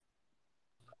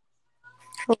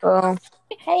Hello.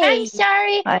 Hi, Hey.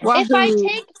 sorry. Hi. Wahoo.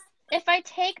 If I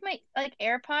take my like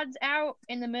AirPods out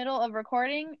in the middle of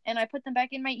recording and I put them back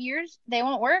in my ears, they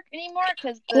won't work anymore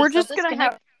because We're they'll just gonna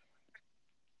disconnect. have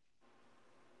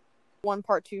one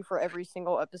part two for every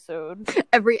single episode.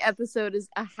 Every episode is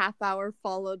a half hour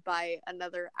followed by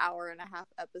another hour and a half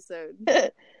episode.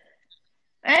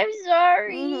 I'm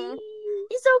sorry. Mm-hmm.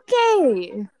 It's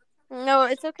okay. No,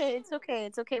 it's okay. It's okay.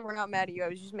 It's okay. We're not mad at you. I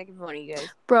was just making fun of you guys.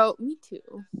 Bro, me too.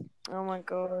 Oh my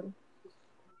god.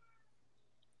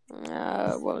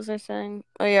 What was I saying?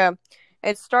 Oh yeah.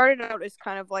 It started out as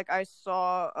kind of like I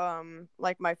saw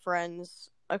like my friends.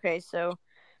 Okay, so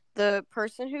the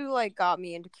person who like got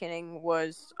me into kinning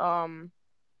was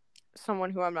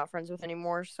someone who I'm not friends with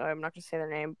anymore, so I'm not gonna say their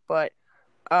name, but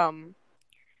um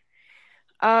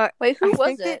Wait, who I was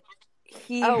think that it?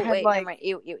 he Oh, had wait, never like mind.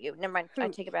 You. Never mind. I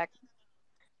who take it back.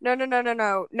 no,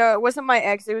 it wasn't my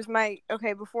ex. It was my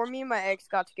okay, before me and my ex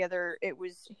got together, it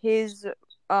was his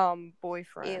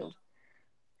boyfriend. Ew.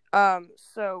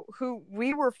 So who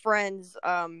we were friends,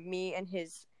 me and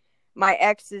his my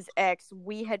ex's ex,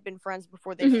 we had been friends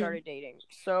before they Mm-hmm. started dating.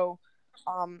 So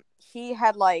he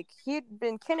had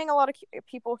been kinning a lot of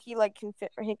people. He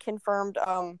confirmed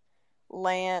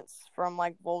Lance from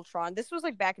like Voltron. This was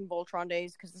like back in Voltron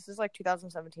days because this is like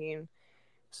 2017.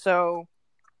 So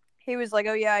he was like,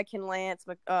 "Oh yeah, I can Lance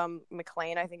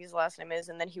McLean, I think his last name is,"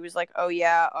 and then he was like, "Oh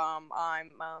yeah, I'm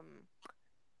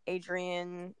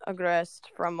Adrian Agreste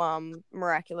from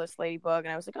Miraculous Ladybug,"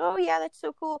 and I was like, "Oh yeah, that's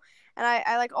so cool." And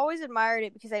I like always admired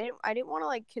it because I didn't want to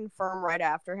like confirm right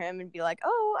after him and be like,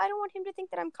 "Oh, I don't want him to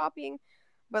think that I'm copying."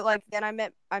 But like then I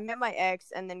met my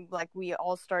ex, and then like we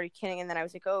all started kidding, and then I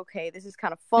was like, oh, "Okay, this is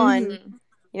kind of fun."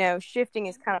 Mm-hmm. Shifting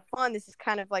is kind of fun. This is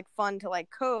kind of like fun to like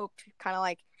cope, to kind of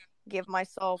like give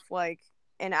myself like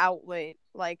an outlet,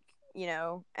 like,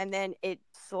 and then it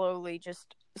slowly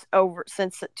just over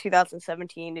since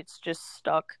 2017, it's just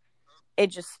stuck. It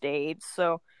just stayed.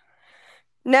 So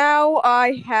now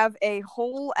I have a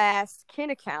whole ass kin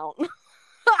account.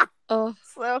 Oh,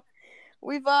 So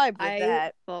we vibe with I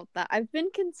that. felt that. I've been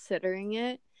considering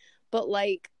it, but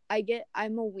like,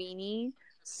 I'm a weenie,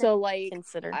 so like,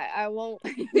 Consider. I won't.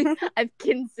 I've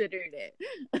considered it.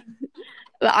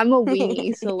 But I'm a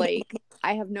weenie, so like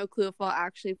I have no clue if I'll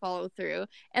actually follow through.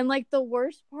 And like the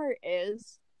worst part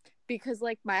is because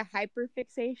like my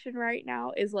hyperfixation right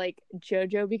now is like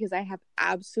JoJo because I have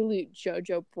absolute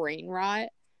JoJo brain rot.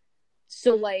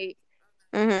 So like,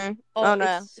 Mm-hmm. oh, Oh it's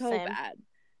no, so same. bad.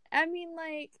 I mean,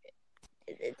 like,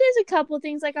 there's a couple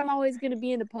things like I'm always gonna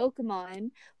be into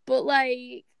Pokemon, but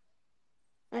like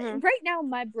Mm-hmm. right now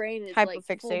my brain is like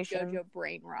full Hyperfixation. JoJo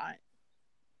brain rot.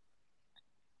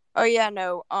 Oh yeah,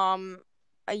 no.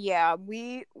 Yeah,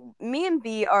 me and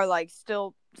B are like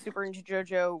still super into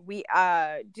JoJo.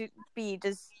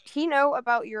 Does he know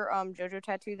about your JoJo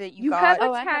tattoo that you You have got? a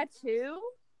Oh, I have. tattoo?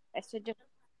 I said,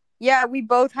 Yeah, we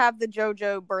both have the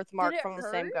JoJo Did birthmark it from the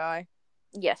hurt? same guy.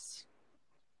 yes.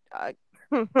 Uh,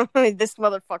 this I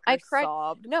motherfucker cried.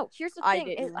 sobbed. No, here's the I thing.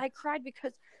 didn't. I cried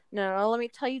because no. Let me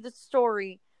tell you the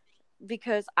story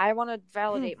because I want to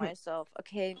validate myself.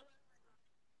 Okay.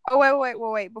 Oh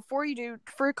wait! Before you do,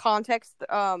 for context,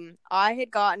 I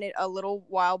had gotten it a little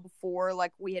while before,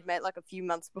 like we had met, like a few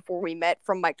months before we met,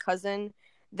 from my cousin.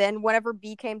 Then, whenever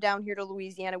B came down here to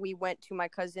Louisiana, we went to my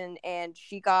cousin, and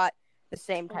she got the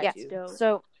same Oh, Yeah. that's tattoo. dope.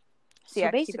 So So so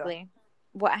yeah, keep going. basically,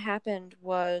 what happened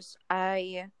was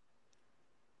I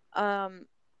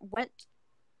went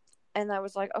and I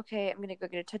was like, okay, I'm gonna go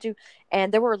get a tattoo,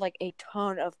 and there were like a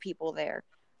ton of people there.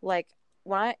 Like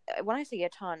when I say a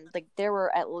ton, like there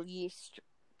were at least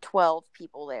 12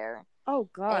 people there, Oh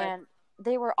god. and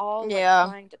they were all like Yeah,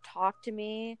 trying to talk to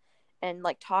me, and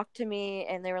like talk to me,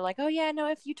 and they were like, oh yeah, no,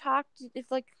 if you talk,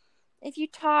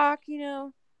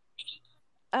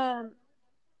 um,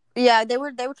 yeah, they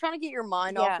were trying to get your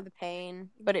mind off yeah, of the pain,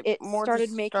 but it it more started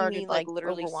just making me started like like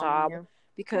literally overwhelming sob you.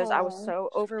 because I was Oh. so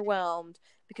overwhelmed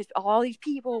because all these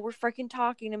people were freaking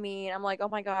talking to me, and I'm like, oh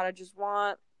my god, I just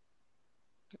want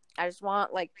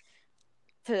like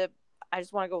to I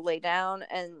just want to go lay down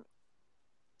and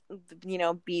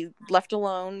be left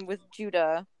alone with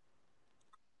Judah.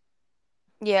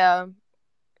 Yeah,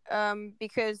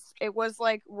 because it was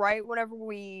like right whenever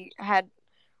we had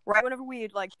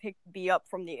like picked B up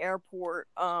from the airport,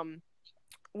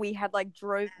 we had like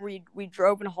we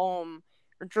driven home,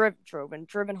 or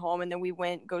driven home, and then we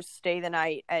went go stay the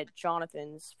night at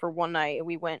Jonathan's for one night, and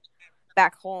we went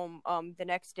back home the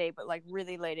next day, but like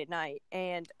really late at night.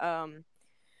 And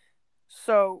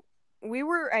so we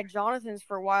were at Jonathan's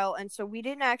for a while, and so we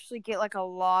didn't actually get like a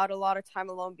lot of time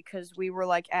alone because we were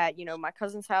like at my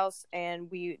cousin's house, and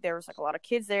there was like a lot of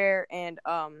kids there, and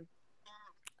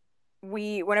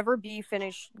whenever B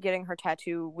finished getting her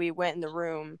tattoo, we went in the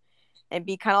room, and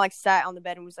B kind of like sat on the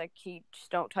bed and was like, just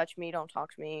don't touch me, don't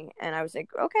talk to me," and I was like,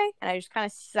 okay, and I just kind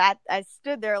of I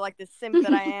stood there like the simp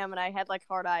that I am, and I had like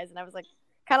hard eyes, and I was like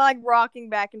kind of like rocking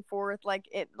back and forth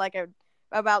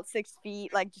about 6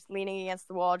 feet, like just leaning against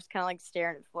the wall, just kind of like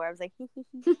staring at the floor. I was like,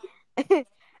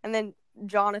 and then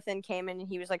Jonathan came in and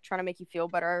he was like trying to make you feel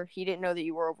better. He didn't know that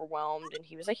you were overwhelmed, and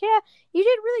he was like, "Yeah, you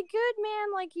did really good,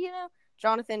 man. Like,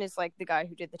 Jonathan is like the guy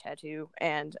who did the tattoo,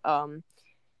 and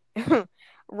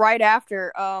right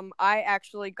after,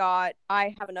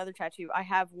 I have another tattoo. I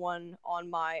have one on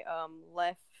my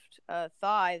left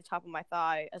thigh, the top of my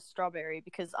thigh, a strawberry,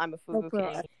 because I'm a Fugu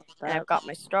king, and I've got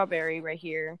my strawberry right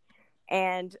here.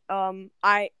 And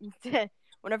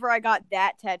whenever I got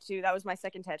that tattoo, that was my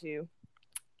second tattoo,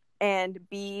 and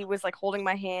B was like holding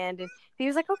my hand, and he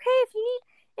was like, "Okay, if you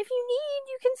need,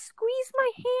 you can squeeze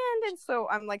my hand." And so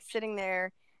I'm like sitting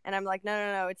there, and I'm like,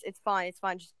 no, it's fine,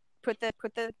 just put the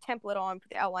template on, put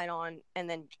the outline on, and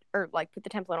then put the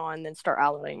template on, and then start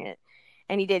outlining it.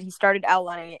 And he did. He started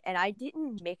outlining it, and I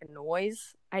didn't make a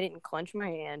noise. I didn't clench my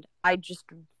hand. I just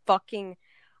fucking.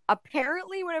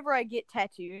 Apparently, whenever I get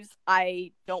tattoos,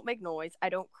 I don't make noise. I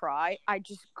don't cry. I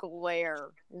just glare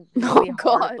really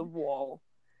hard at the wall.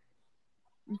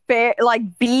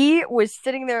 B was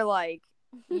sitting there like,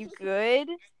 "You good?"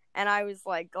 And I was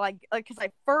like, because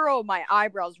I furrow my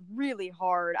eyebrows really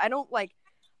hard. I don't like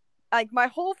my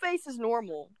whole face is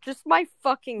normal. Just my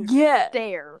fucking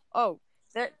stare. Oh,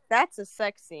 that's a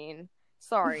sex scene.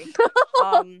 Sorry.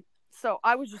 So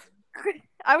I was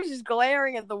just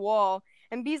glaring at the wall.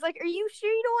 And B's like, "Are you sure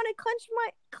you don't want to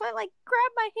grab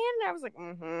my hand?" And I was like,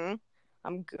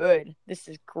 I'm good. This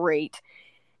is great.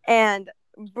 And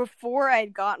before I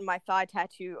had gotten my thigh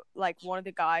tattoo, like one of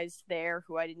the guys there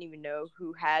who I didn't even know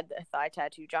who had a thigh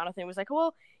tattoo, Jonathan, was like,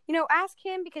 "Well, ask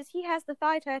him because he has the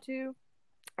thigh tattoo."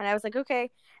 And I was like,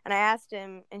 "Okay." And I asked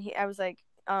him, and I was like,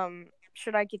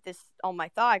 "Should I get this on my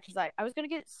thigh? Because I was going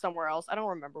to get it somewhere else. I don't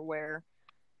remember where."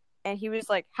 And he was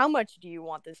like, "How much do you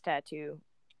want this tattoo?"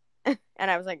 And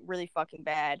I was like, really fucking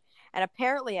bad. And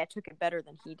apparently I took it better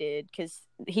than he did, because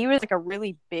he was like a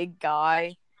really big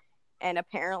guy, and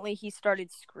apparently he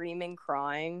started screaming,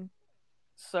 crying.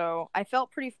 So I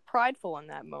felt pretty prideful in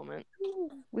that moment.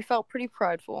 We felt pretty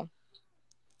prideful.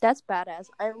 That's badass.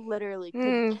 I literally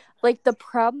could. Like, the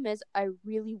problem is I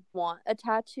really want a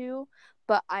tattoo,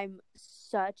 but I'm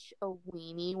such a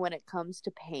weenie when it comes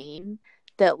to pain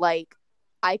that, like,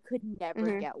 I could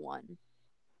never get one.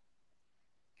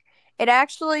 It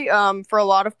actually, for a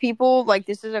lot of people, like,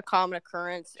 this is a common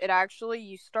occurrence. It actually,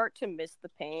 you start to miss the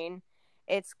pain.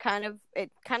 It kind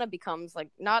of becomes like,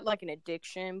 not like an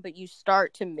addiction, but you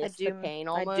start to miss the pain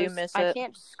almost. I do miss it. I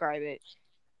can't describe it.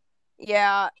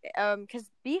 Yeah, because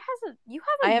B has you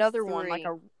have another one, like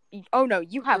oh no,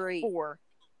 you have 4.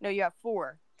 No, you have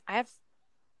 4. I have.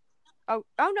 Oh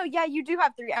no, yeah, you do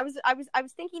have 3. I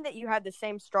was thinking that you had the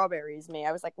same strawberry as me.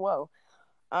 I was like, whoa.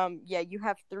 Yeah, you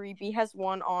have 3. B has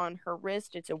one on her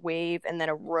wrist. It's a wave, and then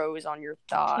a rose on your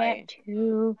thigh.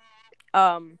 Tattoo.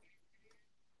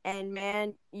 And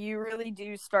man, you really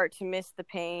do start to miss the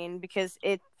pain, because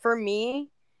for me,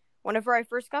 whenever I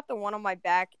first got the one on my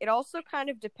back, it also kind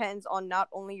of depends on not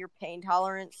only your pain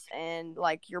tolerance and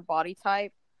like your body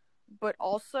type, but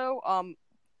also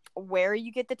where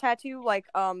you get the tattoo. Like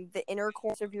the inner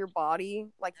corners of your body,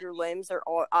 like your limbs, are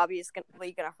obviously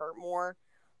gonna hurt more.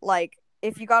 Like,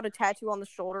 if you got a tattoo on the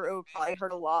shoulder, it would probably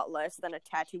hurt a lot less than a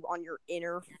tattoo on your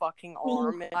inner fucking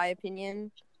arm, in my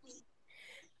opinion.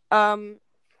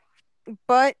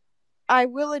 But I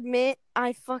will admit,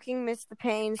 I fucking miss the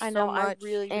pain so much. I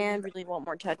really want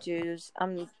more tattoos.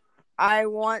 I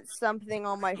want something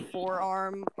on my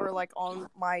forearm, or like on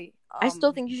my. I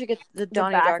still think you should get the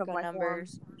Donnie Darko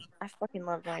numbers. I fucking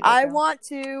love Donnie Darko. I want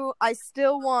to. I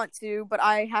still want to, but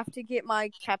I have to get my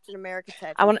Captain America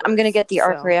tattoo. I'm gonna get the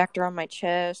arc reactor on my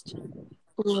chest.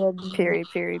 Period.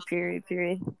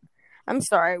 I'm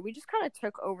sorry. We just kind of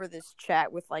took over this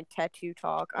chat with like tattoo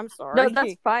talk. I'm sorry. No,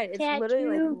 that's fine. It's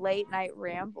literally like late night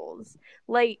rambles.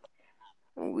 Like,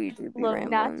 we do be look, rambling.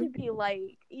 not to be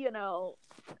like,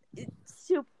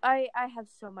 I have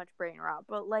so much brain rot,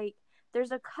 but like,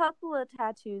 there's a couple of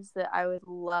tattoos that I would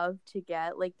love to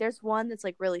get. Like, there's one that's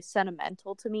like really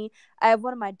sentimental to me. I have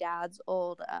one of my dad's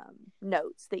old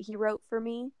notes that he wrote for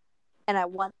me, and I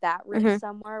want that written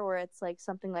somewhere, where it's like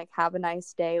something like "Have a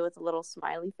nice day" with a little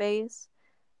smiley face.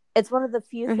 It's one of the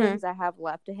few things I have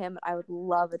left of him. I would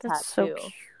love a tattoo.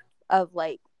 of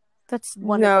like That's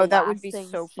one of the that would last be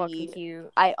things so fucking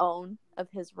cute. I own of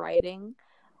his writing.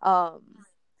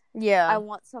 Yeah. I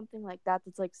want something like that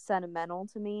that's like sentimental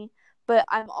to me, but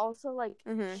I'm also like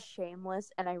shameless,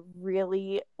 and I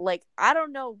really like, I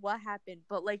don't know what happened,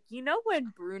 but like, you know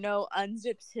when Bruno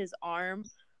unzips his arm,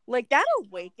 like that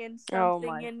awakened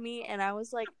something in me, and I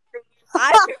was like,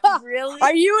 I really.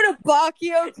 Are you an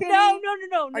Abakio, Kitty? No.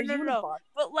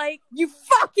 But like, you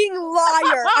fucking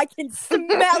liar! I can smell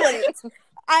it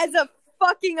as a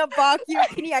fucking Abakio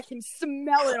Kitty. I can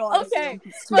smell it on okay.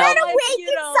 That like,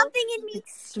 awakened something in me.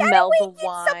 Smell the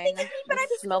wine. But I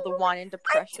smell the wine and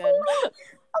depression.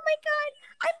 Oh my god,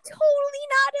 I'm totally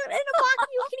not an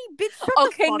Abakio Kitty, bitch. Shut the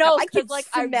Okay, fuck no, up. I can like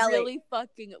smell I really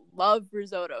fucking love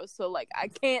risotto, so like I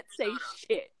can't say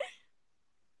shit.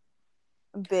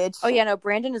 Bitch. Oh yeah, no,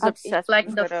 Brandon is obsessed like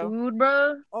with the risotto. food,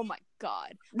 bro. Oh my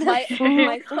god,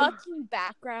 my fucking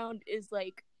background is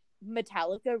like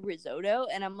Metallica risotto,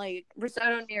 and I'm like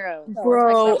Risotto Nero.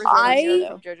 Bro, Nero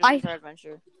from JoJo's Bizarre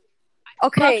Adventure.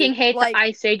 Okay, Fucking hate like, the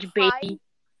Ice Age, baby.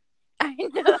 I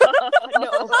know.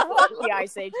 No, fuck the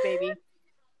Ice Age, baby.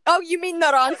 Oh, you mean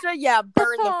Narancha? Yeah,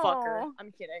 burn the fucker.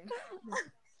 I'm kidding.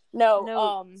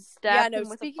 No, stab him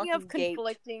with a speaking of fucking gate.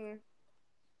 conflicting,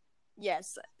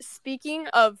 yes, speaking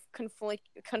of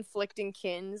conflicting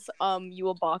kins, you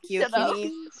Abakio Shut up.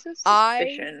 Kitty,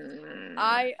 Suspicion.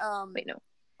 Wait, no.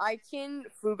 I kin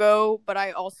Fugo, but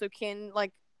I also kin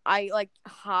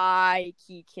high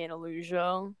key kin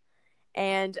Illusion,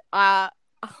 and I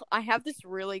have this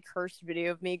really cursed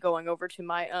video of me going over to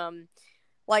my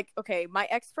my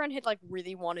ex-friend had like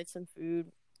really wanted some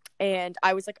food, and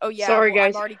I was like, oh yeah, Sorry,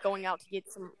 guys. I'm already going out to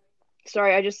get some.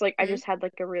 Sorry, I just had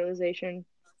like a realization.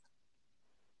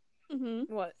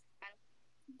 What?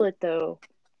 Split though.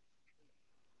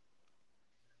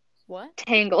 What?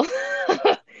 Tangle.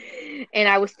 And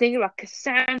I was thinking about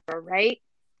Cassandra, right?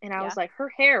 And I was like, her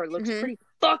hair looks pretty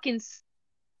fucking.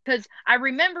 Because I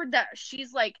remembered that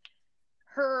she's like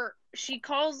she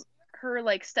calls her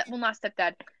like not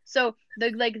stepdad. So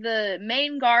the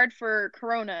main guard for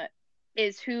Corona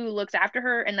is who looks after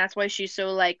her, and that's why she's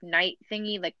so like night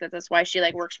thingy. Like that's why she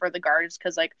like works for the guards,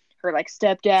 because like her like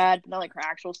stepdad, not like her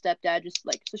actual stepdad, just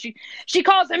like, so she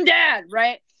calls him dad,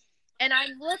 right? And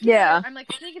I'm looking at her, I'm like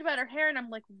thinking about her hair, and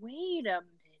I'm like, wait a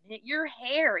minute, your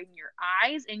hair and your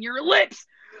eyes and your lips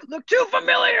look too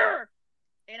familiar.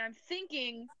 And I'm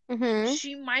thinking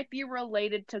she might be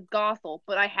related to Gothel,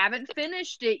 but I haven't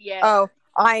finished it yet. Oh,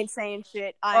 I ain't saying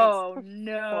shit.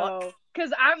 No.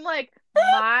 Because I'm like, even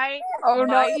I don't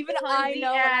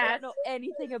know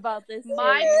anything about this.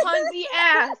 My punsy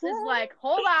ass is like,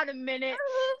 hold on a minute.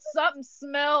 Something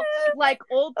smells like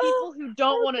old people who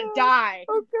don't want to die.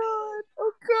 Oh god.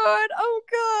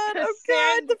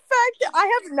 The fact that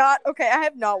I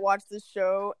have not watched this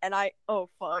show, and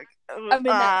fuck. I'm in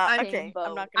that same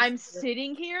boat. I'm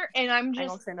sitting here and I'm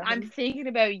thinking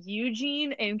about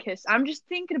Eugene and Kiss. I'm just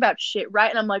thinking about shit, right?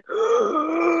 And I'm like,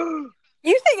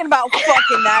 you thinking about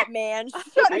fucking that man?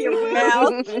 Shut your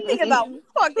mouth. You thinking about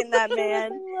fucking that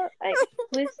man?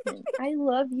 Listen, I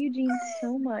love Eugene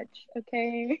so much.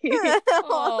 Okay.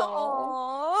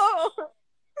 Aww.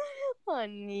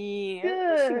 Honey,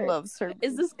 good. She loves her.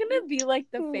 Is this gonna be like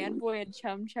the fanboy and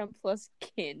chum chum plus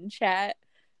kin chat?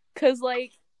 Cause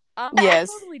like, I'm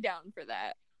totally down for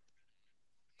that.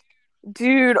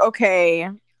 Dude, okay.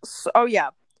 So,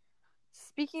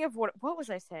 speaking of what was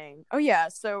I saying? Oh yeah,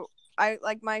 so I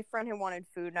like my friend had wanted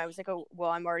food, and I was like, oh well,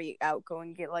 I'm already out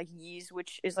going to get like Yee's,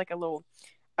 which is like a little,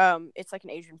 it's like an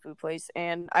Asian food place,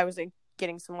 and I was like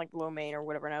getting some like lo mein or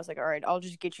whatever, and I was like, all right, I'll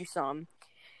just get you some,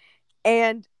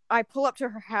 and I pull up to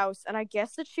her house, and I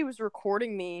guess that she was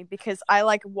recording me because I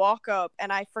like walk up,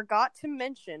 and I forgot to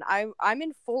mention I'm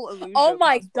in full Illusion. Oh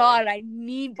my cosplay. god, I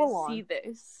need to see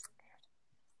this.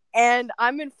 And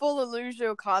I'm in full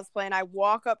Illusion cosplay, and I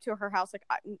walk up to her house. Like,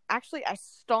 I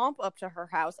stomp up to her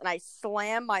house, and I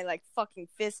slam my like fucking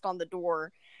fist on the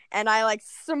door, and I like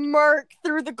smirk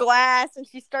through the glass, and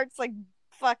she starts like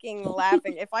fucking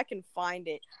laughing. If I can find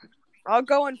it, I'll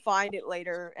go and find it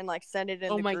later and like send it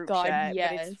in the group chat.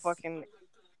 Yes. But it's fucking.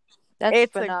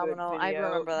 That's phenomenal. I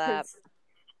remember that.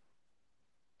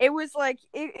 It was like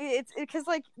it's because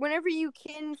like whenever you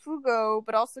kin Fugo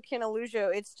but also kin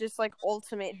Illusion, it's just like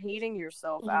ultimate hating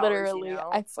yourself. Literally, you know?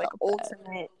 it's like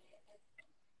ultimate.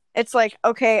 It's like,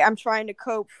 okay, I'm trying to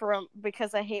cope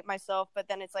because I hate myself, but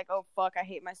then it's like, oh fuck, I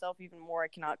hate myself even more. I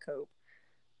cannot cope.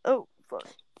 Oh fuck.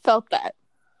 Felt that.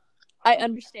 I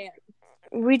understand.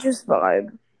 We just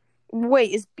vibe.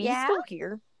 Wait, is B still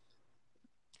here?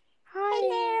 Hi.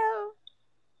 Hello.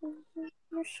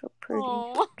 You're so pretty.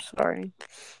 Aww. Sorry.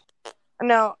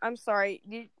 No, I'm sorry.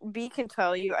 B can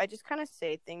tell you. I just kind of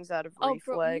say things out of Oh,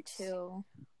 reflex. bro, me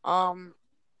too.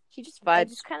 He just I vibes.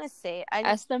 just kind of say. I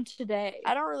Ask them today.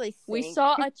 don't really think. We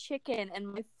saw a chicken, and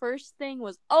my first thing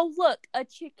was, "Oh, look, a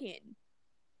chicken."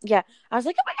 Yeah, I was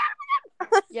like, oh my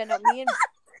god. Yeah, no, me and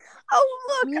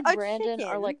Oh, me look, and a Brandon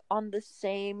chicken. are like on the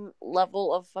same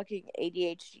level of fucking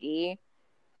ADHD.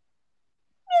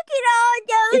 Look at all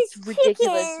those It's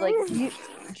ridiculous. chickens.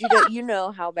 Like Judah, you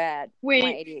know how bad my Wait,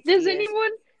 ADHD does is.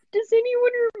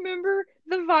 anyone remember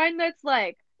the Vine that's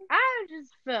like, I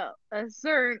just felt a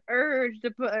certain urge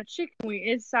to put a chicken wing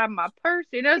inside my purse,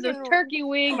 and there's a Chicken- turkey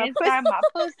wing my inside my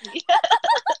pussy.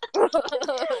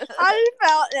 I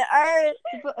felt the urge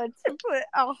to put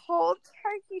a whole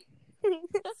turkey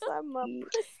inside my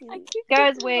pussy. I keep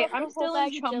Guys, thinking wait, about I'm the still whole in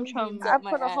bag of Chum jelly Chum. beans I up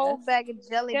my put a whole ass. bag of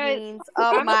jelly Guys, beans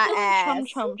up I'm my still in ass. Chum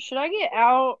Chum. Should I get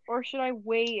out or should I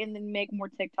wait and then make more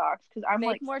TikToks? Because I'm Make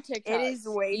like, more TikToks. It is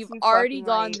way You've too already fucking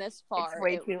gone late. this far.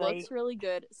 way It too looks late. really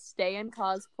good. Stay in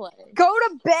cosplay. Go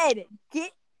to bed.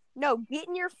 Get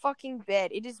in your fucking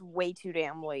bed. It is way too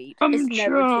damn late. It's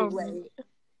never too late.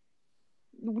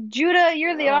 Judah,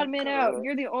 you're the Oh, odd man out. God.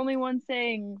 You're the only one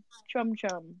saying Chum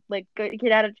Chum. Like,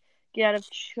 get out of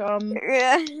Chum.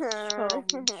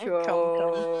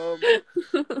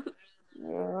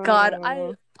 God,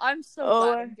 I'm so Oh,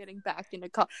 glad I'm getting back into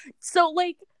So,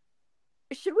 like,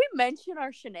 should we mention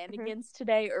our shenanigans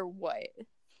today or what?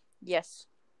 Yes.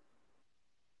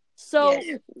 So,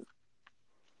 Yes.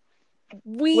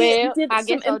 we Well, did I some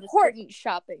guess I'll just- important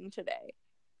shopping today.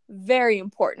 Very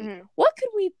important. Mhm. What could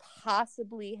we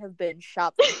possibly have been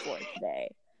shopping for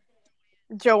today?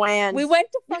 Joanne. We went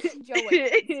to fucking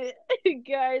Joanne's.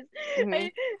 Guys,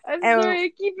 Mhm. I'm And- sorry I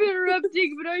keep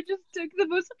interrupting, but I just took the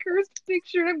most cursed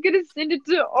picture and I'm gonna send it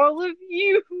to all of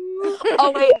you.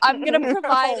 Oh wait, I'm gonna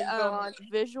provide Oh, God.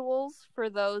 visuals for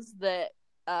those that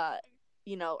are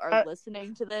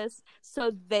listening to this,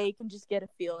 so they can just get a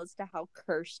feel as to how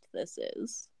cursed this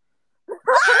is.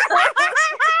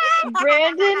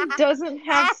 Brandon doesn't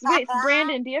have. Wait,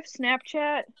 Brandon, do you have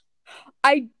Snapchat?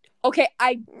 I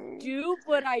do,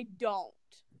 but I don't.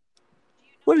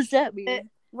 What does that mean?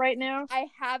 Right now? I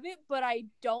have it, but I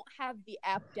don't have the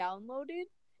app downloaded,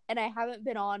 and I haven't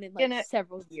been on in Gonna-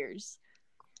 several years.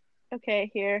 Okay,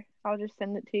 here. I'll just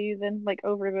send it to you then, like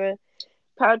over the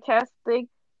podcast thing.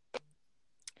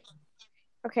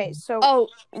 Okay, so Oh,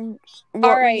 what all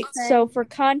were right. you saying? So for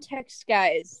context,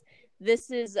 guys, this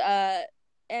is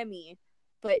Emmy,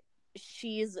 but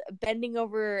she's bending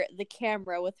over the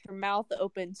camera with her mouth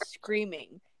open,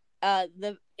 screaming.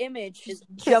 The image is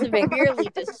Jumping. severely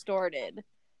distorted.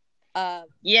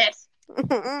 Yes.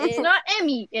 Mm-hmm. It's not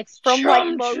Emmy. It's From, Chum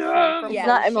like, motion, Chum. from Yeah, It's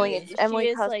not she- Emily. It's she Emily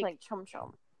is, cosplaying like- Chum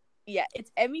Chum. Yeah,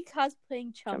 it's Emmy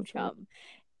cosplaying Chum Chum Chum. Chum,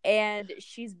 and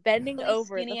she's bending Really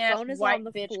over. The skinny-ass phone is white on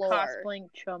the bitch floor. cosplaying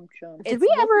Chum Chum. It's Did we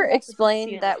ever looking up at the explain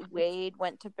ceiling. that Wade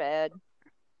went to bed?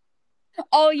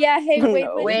 Oh yeah, hey, Wade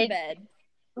No. went to Wade- bed.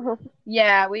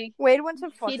 Yeah, we. Wade went to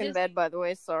fucking just- bed, by the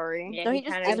way. Sorry. Yeah, No, he he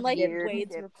just kinda I'm did like weird.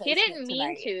 Wade's He replacement didn't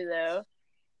mean tonight. to though.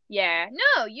 Yeah,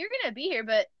 no, you're gonna be here,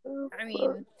 but I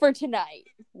mean, For tonight.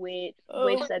 Wade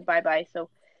Oh. said bye bye, so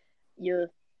you.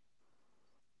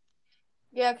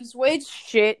 Yeah, because Wade's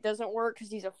shit doesn't work because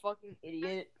he's a fucking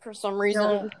idiot for some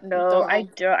reason. No, I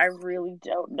don't. I really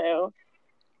don't know.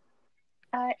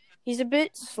 He's a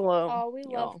bit slow. Oh, we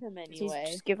love y'all. him He's- anyway.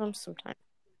 Just give him some time.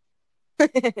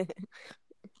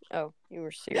 Oh, you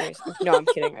were serious. No, I'm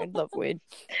kidding. I love Wade.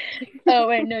 Oh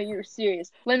wait, no, you're serious.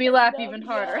 Let me laugh even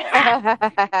harder. I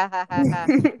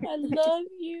love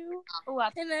you, Oh, I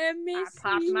and I miss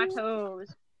popped you. my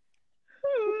toes.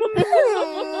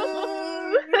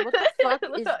 What the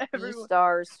fuck is Everyone-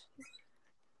 Beastars?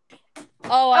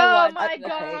 Oh, I Oh watched my it.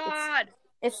 god!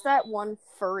 It's that one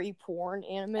furry porn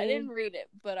anime. I didn't read it,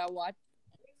 but I watched.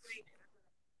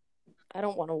 I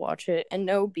don't want to watch it. And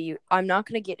no, B, I'm not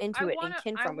going to get into it and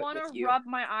kin I from it want with to you. rub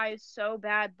my eyes so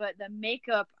bad, but the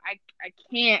makeup, I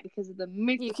can't because of the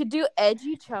makeup. You could do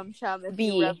edgy Chum Chum if B.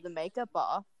 you rub the makeup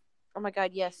off. Oh my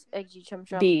god, yes, Eggy Chum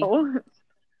Chum. B,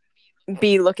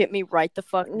 B, look at me right the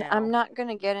fuck now. I'm not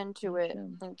gonna get into it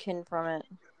and kin from it.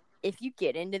 If you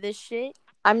get into this shit,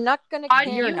 I'm not gonna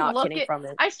kin. you're you not look kidding at- from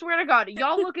it. I swear to God,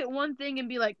 y'all look at one thing and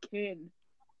be like, "Kin."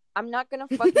 I'm not gonna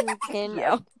fucking kin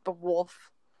Yeah. a wolf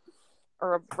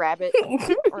or a rabbit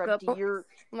or a deer.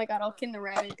 Oh my god, I'll kin the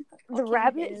rabbit. The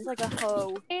rabbit is like a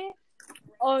hoe.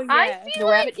 Oh I yeah. feel The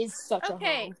like rabbit is such a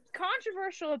okay. hoe.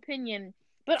 Controversial opinion.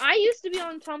 But I used to be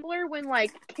on Tumblr when,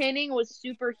 like, kinning was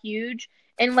super huge,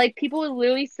 and, like, people would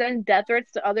literally send death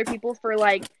threats to other people for,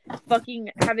 like,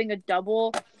 fucking having a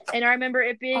double. And I remember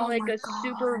it being, Oh like, my a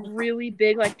super, God. really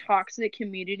big, like, toxic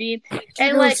community. Dude,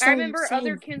 And, no, like, I same, remember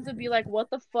other same. kins would be like, what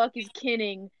the fuck is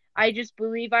kinning? I just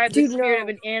believe I have the Dude, spirit no. of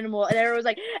an animal. And everyone was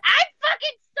like, I'm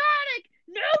fucking Sonic!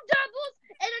 No doubles!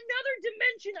 In another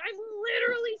dimension, I'm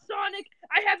literally Sonic.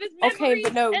 I have his Okay, memories,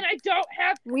 but no. and I don't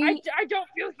have. We. I don't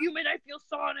feel human. I feel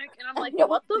Sonic, and I'm like, No,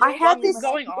 what the I had fuck this- is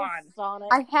going on? Sonic.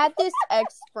 I had this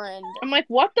ex-friend. I'm like,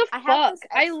 what the I had fuck? this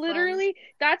I ex-friend. literally.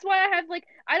 That's why I have like.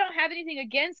 I don't have anything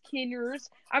against Kinners.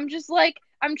 I'm just like.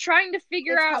 I'm trying to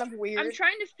figure It's out. kind of weird. I'm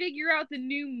trying to figure out the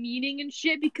new meaning and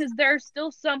shit because there are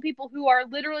still some people who are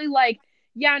literally like,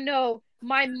 yeah, no,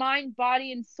 my mind,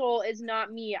 body, and soul is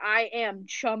not me. I am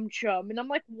Chum Chum, and I'm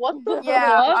like, what the fuck?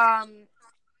 Yeah,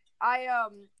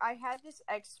 I had this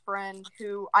ex-friend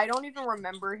who I don't even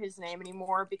remember his name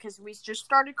anymore because we just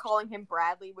started calling him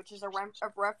Bradley, which is a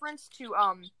reference to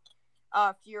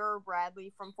Fuhrer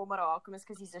Bradley from Fullmetal Alchemist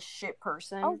because he's a shit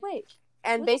person. Oh, wait.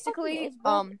 And Who the fuck basically, is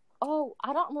Brad- Oh,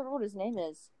 I don't remember what his name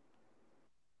is.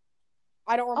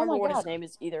 I don't remember my what God. his name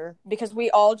is either because we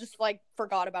all just like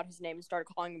forgot about his name and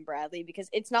started calling him Bradley because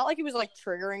it's not like it was like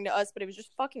triggering to us, but it was just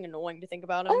fucking annoying to think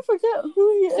about him. I forget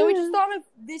who he is. So we just thought of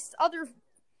this other.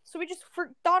 So we just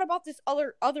thought about this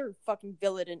other fucking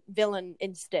villain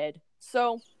instead.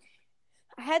 So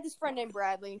I had this friend named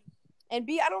Bradley, and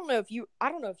I don't know if you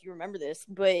remember this,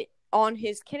 but on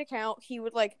his kin account, he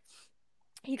would like.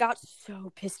 He got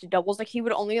so pissed at doubles. Like, he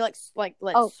would only, let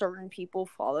certain people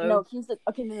follow. No, he's like,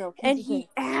 okay, no. And he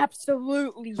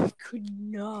absolutely could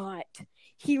not.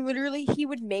 He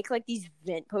would make, like, these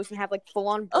vent posts and have, like,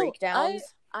 full-on breakdowns.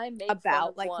 I made about, fun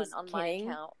of like, one his on kinning.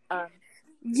 my account.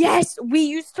 Yes!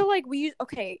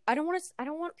 Okay, I don't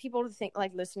want people to think,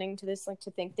 like, listening to this, like, to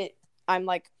think that I'm,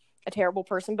 like, a terrible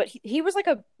person, but he was, like,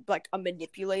 a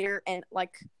manipulator and,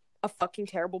 like, a fucking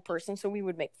terrible person, so we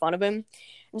would make fun of him.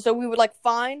 And so we would like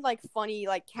find like funny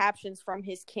like captions from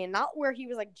his kin, not where he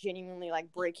was like genuinely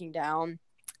like breaking down,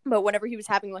 but whenever he was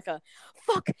having like a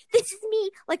fuck this is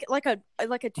me like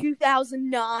a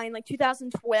 2009 like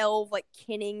 2012 like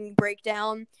kinning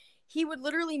breakdown, he would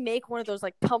literally make one of those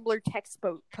like Tumblr text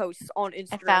posts on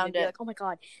Instagram and be like, oh my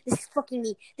god, this is fucking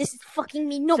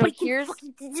me, nobody can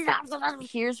fucking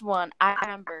Here's one. I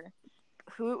remember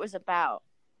who it was about.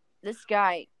 This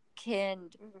guy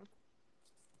kinned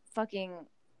fucking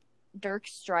Dirk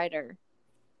Strider.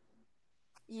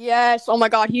 Yes, oh my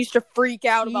god, he used to freak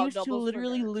out He about used to doubles.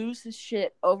 literally lose his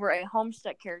shit over a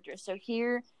Homestuck character. So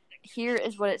here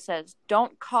is what it says.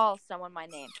 Don't call someone my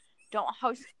name. Don't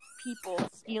host people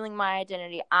stealing my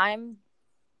identity. I'm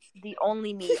the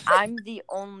only me. I'm the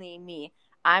only me.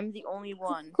 I'm the only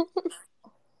one.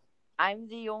 I'm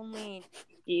the only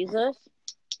Jesus.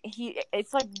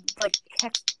 It's like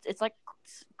text. It's like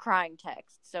crying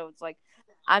text. So it's like,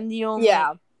 I'm the only.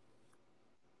 Yeah.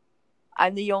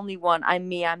 I'm the only one. I'm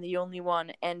me. I'm the only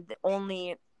one, and the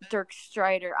only Dirk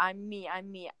Strider. I'm me.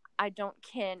 I don't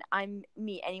kin. I'm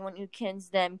me. Anyone who kins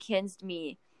them kins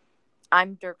me.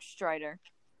 I'm Dirk Strider.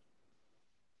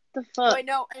 The fuck? Wait,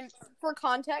 no, and for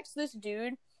context, this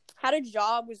dude had a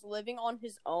job, was living on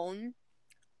his own.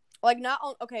 Like, not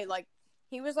on, okay, like,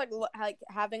 he was, like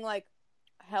having, like,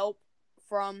 help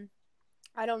from,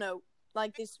 I don't know,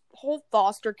 like, this whole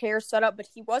foster care setup, but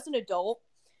he was an adult,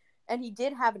 and he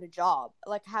did have a job.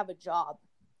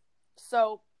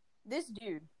 So, this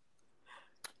dude,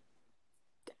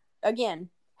 again,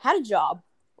 had a job,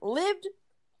 lived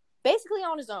basically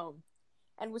on his own,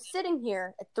 and was sitting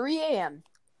here at 3 a.m.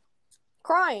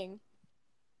 crying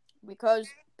because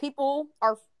people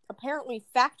are apparently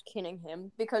fact-kinning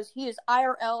him because he is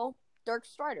IRL Dirk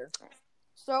Strider.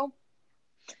 So,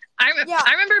 I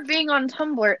remember being on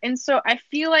Tumblr, and so I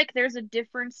feel like there's a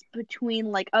difference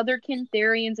between like other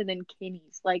Kintharians and then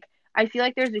Kinnies. Like, I feel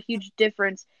like there's a huge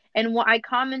difference. And I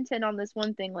commented on this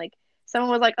one thing, like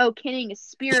someone was like, "Oh, kinning is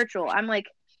spiritual." I'm like,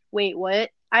 "Wait, what?"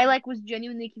 I like was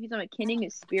genuinely confused. I'm like, "Kinning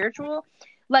is spiritual?"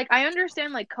 Like, I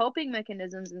understand like coping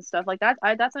mechanisms and stuff like that.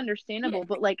 That's understandable, Yeah.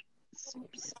 but like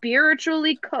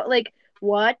spiritually, like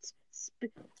what?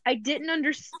 I didn't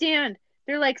understand.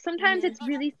 They're like, sometimes it's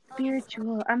really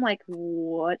spiritual. I'm like,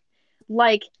 what?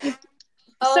 Like,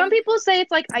 some people say it's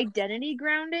like identity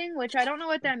grounding, which I don't know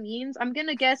what that means. I'm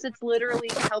gonna guess it's literally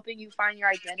helping you find your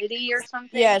identity or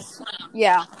something. yes.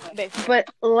 Yeah. Basically. But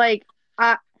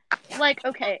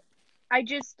okay, I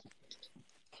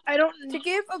don't. To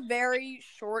give a very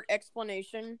short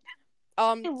explanation,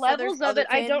 Levels of it,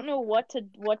 I don't know what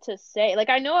to say. Like,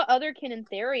 I know what other Kin and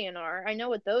Therian are. I know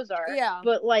what those are. Yeah.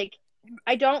 But like,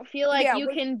 I don't feel like Yeah, you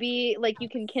with- can be like you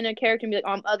can kin a character and be like,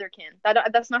 oh, I'm other kin.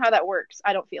 That's not how that works.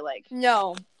 I don't feel like.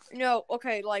 no,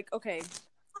 okay, okay.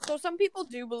 So some people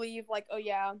do believe, like, oh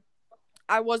yeah,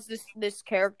 I was this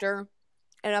character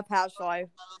in a past life.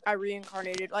 I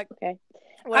reincarnated, like, Okay.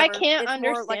 whatever. I can't It's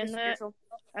more like a understand that. spiritual.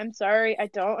 I'm sorry, I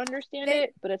don't understand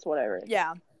it, but it's whatever.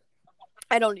 Yeah,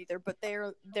 I don't either. But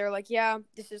they're like, yeah,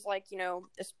 this is like,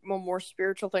 this more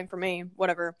spiritual thing for me,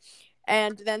 whatever.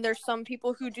 And then there's some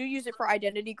people who do use it for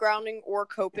identity grounding or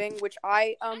coping, which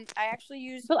I actually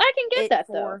use. But I can get that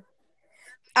for, though.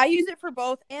 I use it for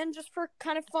both and just for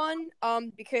kind of fun,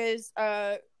 because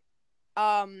a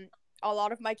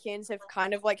lot of my kins have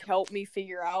kind of like helped me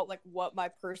figure out like what my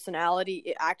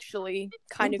personality actually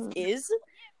kind of is.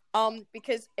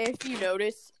 Because if you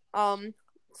notice,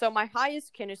 so my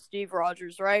highest kin is Steve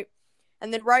Rogers, right?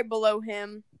 And then right below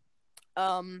him,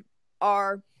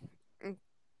 are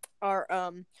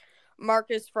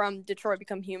Marcus from Detroit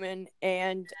Become Human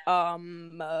and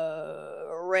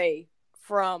Ray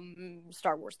from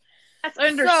Star Wars. That's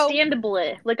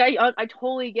understandable. Like I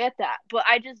totally get that, but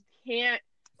I just can't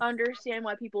understand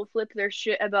why people flip their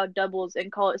shit about doubles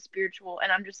and call it spiritual.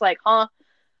 And I'm just like, huh?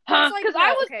 Because like,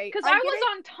 I I was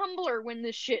on Tumblr when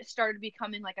this shit started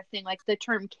becoming like a thing, like the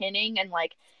term kinning, and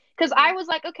like, because I was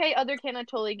like, okay, other kin, I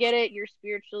totally get it. You're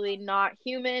spiritually not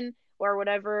human or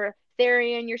whatever.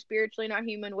 Therian, you're spiritually not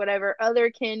human, whatever. Other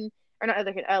kin, or not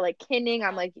other kin, like kinning,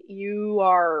 I'm like, you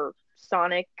are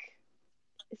Sonic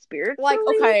spiritually. Like,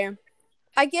 okay,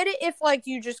 I get it if like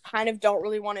you just kind of don't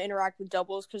really want to interact with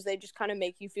doubles because they just kind of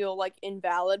make you feel like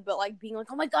invalid, but like being like,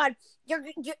 oh my god, you're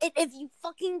if you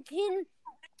fucking kin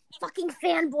fucking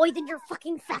fanboy, then you're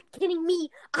fucking fat kidding me.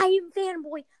 I am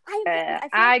fanboy.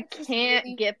 I can't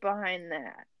really get behind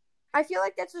that. I feel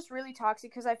like that's just really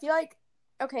toxic because I feel like,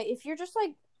 okay, if you're just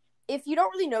like, if you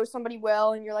don't really know somebody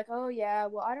well and you're like, oh yeah,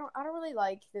 well I don't really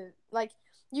like the, like,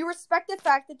 you respect the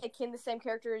fact that they kin the same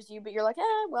character as you, but you're like,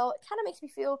 well, it kind of makes me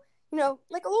feel,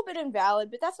 like a little bit invalid,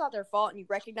 but that's not their fault, and you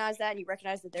recognize that, and you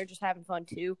recognize that they're just having fun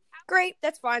too. Great,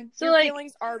 that's fine. So your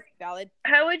feelings are valid.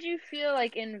 How would you feel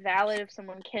like invalid if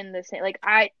someone kin the same? Like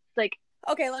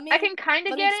okay, I can kind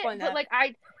of get it,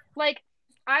 but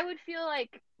I would feel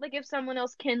like if someone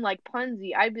else kin like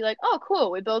Punzi, I'd be like, oh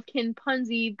cool, we both kin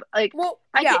Punzi. Like, well,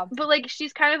 but like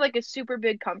she's kind of like a super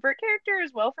big comfort character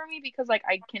as well for me because like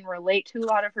I can relate to a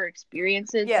lot of her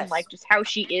experiences and like just how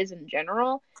she is in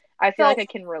general. I feel like I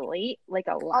can relate like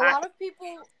a lot. A lot of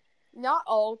people, not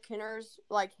all kinners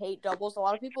like hate doubles. A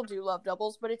lot of people do love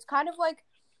doubles, but it's kind of like,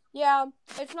 yeah,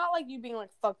 it's not like you being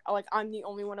like, fuck, like I'm the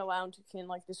only one allowed to kin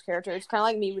like this character. It's kind of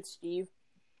like me with Steve.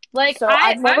 Like, so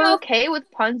I'm okay with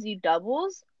Punzi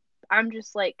doubles. I'm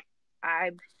just like, I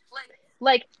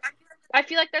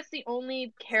feel like that's the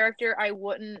only character I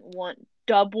wouldn't want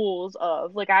doubles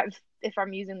of. Like, if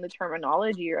I'm using the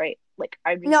terminology right, like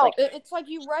I'm just it's like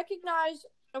you recognize.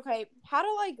 Okay, how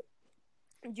to like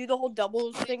do the whole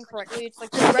doubles thing correctly? It's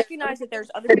like you recognize that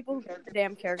there's other people who are the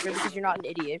damn character because you're not an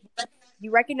idiot.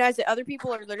 You recognize that other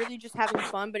people are literally just having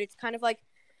fun, but it's kind of like,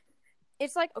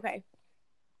 it's like, okay.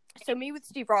 So me with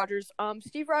Steve Rogers,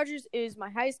 Steve Rogers is my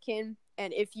highest kin,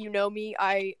 and if you know me,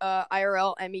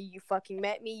 IRL, Emmy, you fucking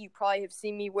met me. You probably have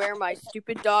seen me wear my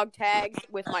stupid dog tags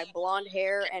with my blonde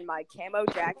hair and my camo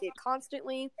jacket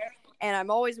constantly, and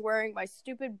I'm always wearing my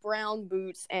stupid brown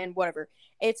boots and whatever.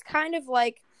 It's kind of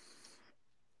like,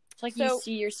 it's like you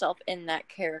see yourself in that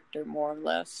character more or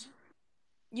less.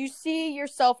 You see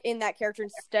yourself in that character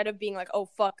instead of being like, oh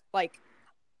fuck, like,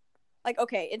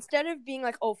 okay, instead of being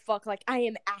like, oh, fuck, like, I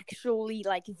am actually,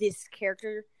 like, this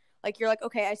character, like, you're like,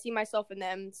 okay, I see myself in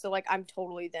them, so, like, I'm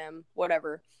totally them,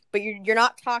 whatever, but you're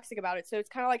not toxic about it, so it's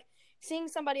kind of like, seeing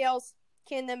somebody else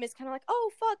kin them is kind of like,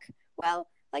 oh, fuck, well,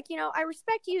 like, I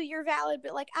respect you, you're valid,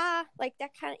 but, like, like,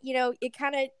 that kind of, it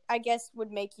kind of, I guess,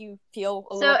 would make you feel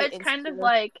a little bit insecure. So it's kind of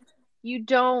like, you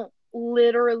don't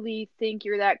literally think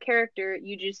you're that character,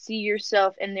 you just see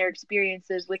yourself and their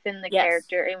experiences within the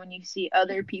character, and when you see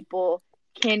other people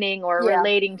kinning or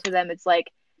relating to them, it's like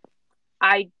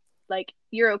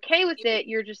you're okay with it,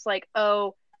 you're just like,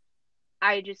 oh,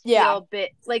 I just feel a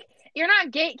bit like you're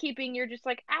not gatekeeping, you're just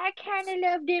like, I kind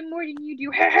of love them more than you do.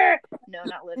 No,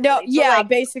 not literally. No,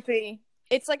 basically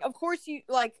it's like, of course you,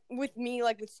 like, with me,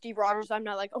 like, with Steve Rogers, I'm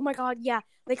not like, oh my god, yeah,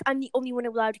 like, I'm the only one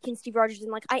allowed to kin Steve Rogers,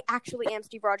 and, like, I actually am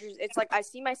Steve Rogers. It's like, I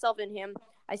see myself in him,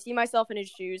 I see myself in his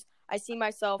shoes, I see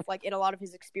myself, like, in a lot of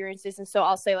his experiences, and so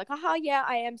I'll say, like, haha, yeah,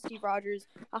 I am Steve Rogers,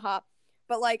 haha.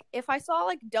 But, like, if I saw,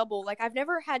 like, double, like, I've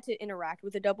never had to interact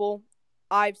with a double.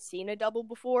 I've seen a double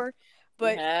before,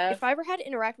 but if I ever had to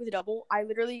interact with a double, I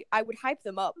would hype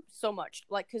them up so much,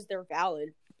 like, because they're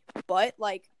valid. But,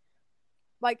 like,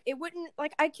 like it wouldn't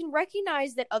like I can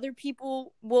recognize that other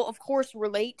people will of course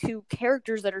relate to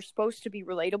characters that are supposed to be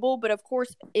relatable, but of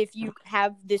course if you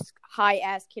have this high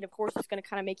ass kid, of course it's gonna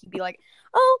kind of make you be like,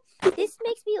 oh, this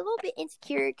makes me a little bit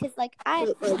insecure because like I,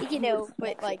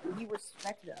 but like you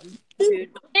respect them, dude.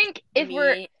 I think if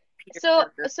we're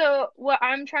so what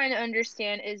I'm trying to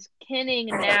understand is kinning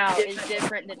now is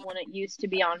different than when it used to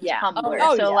be on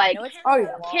Tumblr.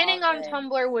 Kinning on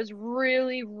Tumblr was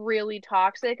really, really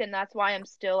toxic, and that's why I'm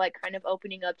still like kind of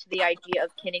opening up to the idea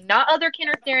of kinning. Not other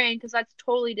Kinnertharian, because that's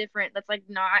totally different. That's like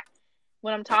not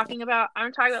what I'm talking about.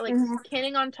 I'm talking about like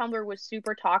kinning on Tumblr was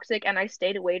super toxic, and I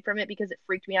stayed away from it because it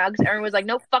freaked me out. Because everyone was like,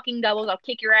 "No fucking doubles, I'll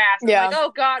kick your ass." I'm like,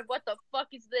 "Oh God, what the fuck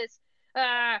is this?"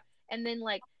 And then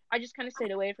like I just kind of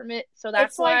stayed away from it. So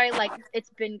that's why like it's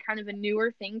been kind of a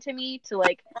newer thing to me to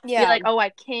like be like, oh, I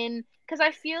kin, because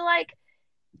I feel like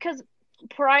because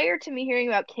prior to me hearing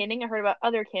about kinning, I heard about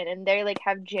other kin, and they like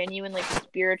have genuine like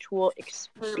spiritual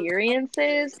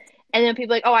experiences. And then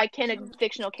people like, oh, I kin a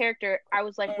fictional character. I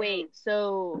was like, wait,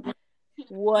 so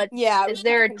what? Is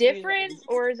there a difference,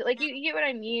 or is it like you get what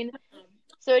I mean?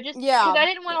 So it just because I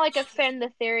didn't want to like offend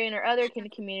the Therian or other kin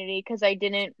community because I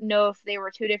didn't know if they were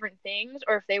two different things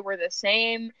or if they were the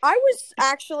same. I was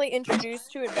actually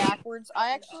introduced to it backwards.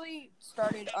 I actually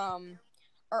started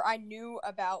or I knew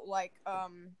about like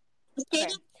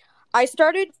I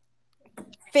started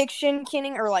fiction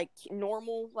kinning or like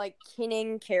normal like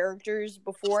kinning characters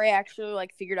before I actually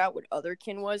like figured out what other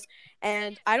kin was.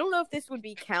 And I don't know if this would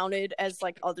be counted as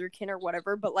like other kin or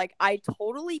whatever, but like I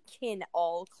totally kin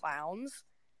all clowns.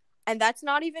 And that's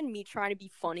not even me trying to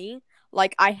be funny.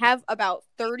 Like, I have about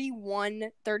 31,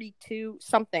 32,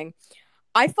 something.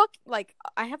 I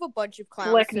have a bunch of clowns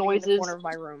Flick sitting noises in the corner of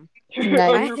my room.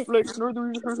 Nice.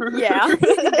 Yeah,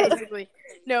 basically.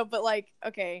 No, but, like,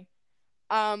 okay.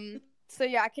 So,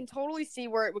 yeah, I can totally see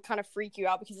where it would kind of freak you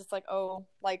out because it's like, oh,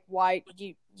 like, why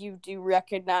you do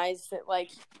recognize that, like,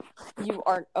 you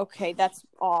aren't, okay, that's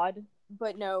odd.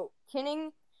 But, no,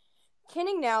 kinning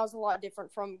now is a lot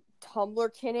different from Tumblr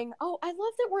kinning. Oh, I love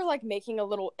that we're like making a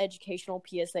little educational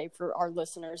PSA for our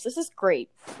listeners. This is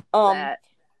great.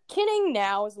 Kinning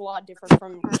now is a lot different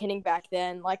from kinning back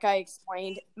then. Like I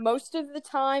explained, most of the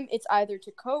time it's either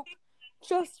to cope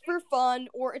just for fun,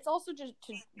 or it's also just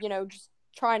to, just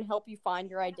try and help you find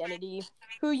your identity,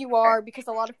 who you are, because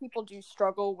a lot of people do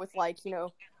struggle with like,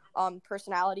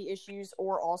 personality issues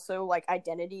or also like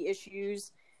identity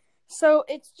issues. So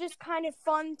it's just kind of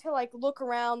fun to like look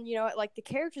around, at like the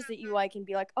characters that you like and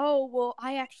be like, oh, well,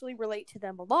 I actually relate to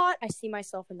them a lot. I see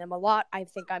myself in them a lot. I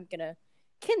think I'm gonna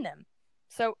kin them.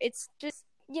 So it's just,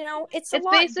 it's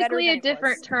basically a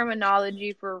different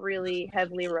terminology for really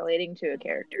heavily relating to a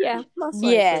character. Yeah.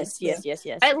 Yes.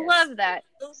 I love that.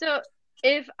 So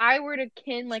if I were to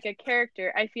kin like a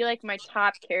character, I feel like my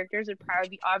top characters would probably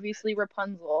be obviously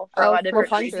Rapunzel for a lot of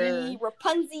different reasons.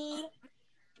 Rapunzel.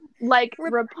 Like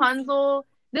Rapunzel.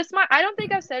 I don't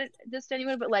think I've said this to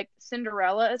anyone, but like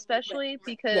Cinderella especially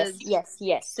because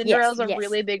Cinderella's a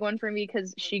really big one for me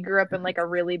because she grew up in like a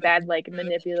really bad like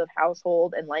manipulative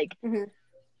household and like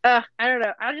I don't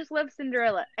know. I just love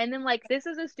Cinderella. And then like this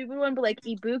is a stupid one, but like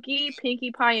Ibuki,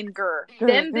 Pinkie Pie, and Gur.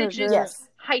 Them bitches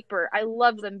hyper. I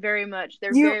love them very much.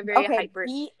 They're very, very hyper.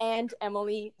 Me and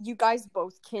Emily, you guys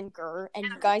both kin Gur, and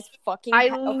you guys fucking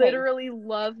literally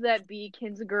love that B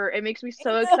kins Gur. It makes me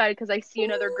so excited because I see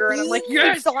another Gur and I'm like,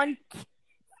 yes!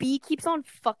 B keeps on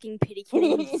fucking pity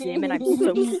kitting Zim, and I'm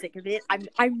so sick of it.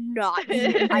 I'm not.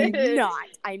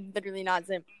 I'm literally not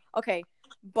Zim. Okay,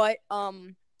 but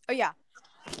oh yeah.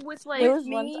 With like there was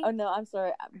I'm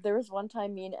sorry. There was one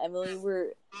time me and Emily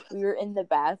were in the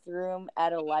bathroom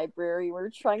at a library. We were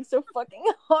trying so fucking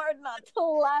hard not to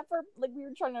laugh, or like we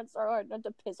were trying so hard not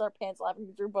to piss our pants laughing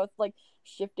because we were both like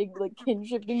shifting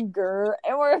Gur,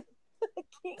 and we're.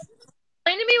 Explain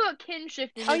to me what kin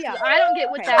shifting is. Oh yeah, I don't get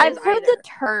what that is. I've heard the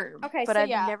term, but I've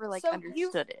never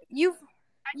understood it. You've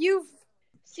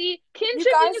see, kin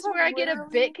shifting is where I get a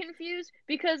bit confused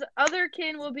because other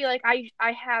kin will be like,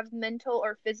 I have mental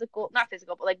or physical, not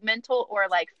physical, but like mental or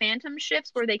like phantom shifts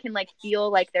where they can like feel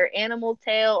like their animal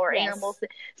tail or animal.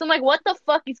 So I'm like, what the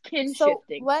fuck is kin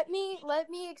shifting? Let me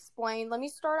explain. Let me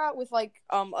start out with like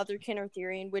other kin or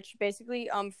Therian, which basically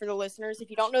for the listeners, if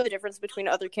you don't know the difference between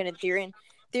other kin and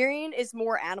Therian is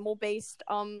more animal based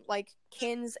like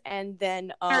kins, and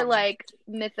then or like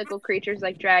mythical creatures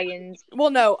like dragons. Well,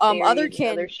 no, other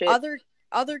kin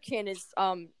is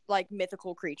like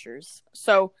mythical creatures.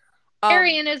 So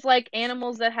Therian is like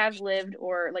animals that have lived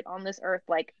or like on this earth,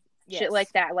 like shit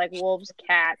like that, like wolves,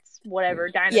 cats, whatever,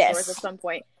 dinosaurs at some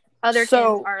point. Other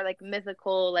kins are like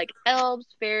mythical, like elves,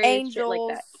 fairies, angels, shit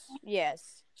like that.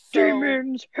 Yes.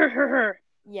 Demons.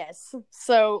 Yes.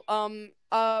 So,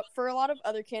 for a lot of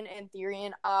otherkin and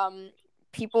Therian,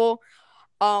 people,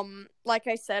 like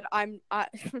I said,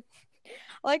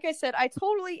 like I said, I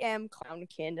totally am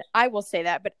clownkin. I will say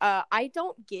that, but I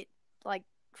don't get like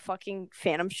fucking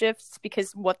phantom shifts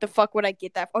because what the fuck would I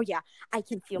get that? Oh yeah, I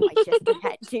can feel my jester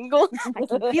hat jingle. I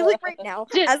can feel it right now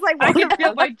as I I walk can feel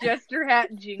around. my jester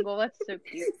hat jingle. That's so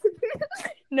cute.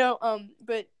 No,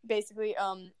 but basically,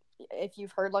 if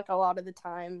you've heard like a lot of the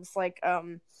times, like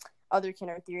otherkin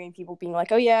or Therian people being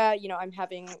like, oh yeah, you know,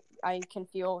 I can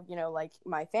feel, you know, like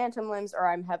my phantom limbs, or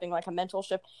I'm having like a mental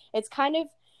shift.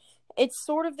 It's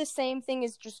sort of the same thing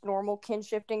as just normal kin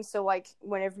shifting. So, like,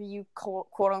 whenever you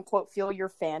quote unquote feel your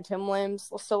phantom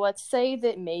limbs. So, let's say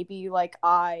that maybe, like,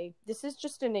 this is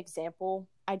just an example.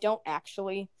 I don't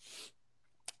actually.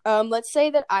 Let's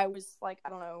say that I was, like, I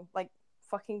don't know, like,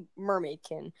 fucking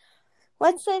mermaidkin.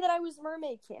 Let's say that I was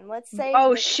mermaidkin. Let's say.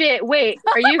 Oh shit! Wait,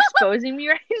 are you exposing me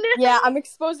right now? Yeah, I'm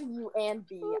exposing you and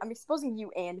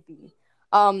B.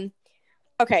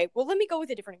 Okay, well, let me go with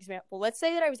a different example. Let's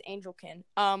say that I was Angelkin,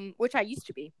 which I used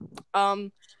to be.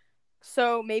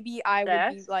 So maybe I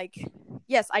would be like,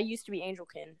 yes, I used to be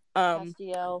Angelkin.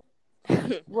 Castiel.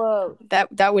 Whoa.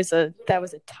 That was a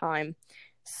time.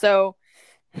 So,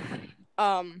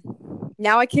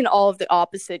 now I can all of the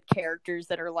opposite characters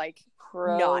that are like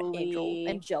not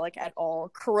angelic at all.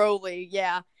 Crowley,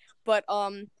 yeah, but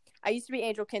I used to be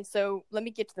Angelkin, so let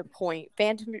me get to the point.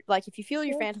 Phantom, like, if you feel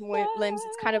your phantom limbs,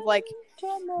 it's kind of like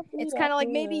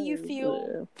maybe you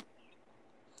feel.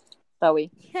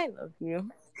 Bowie. I love you.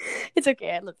 It's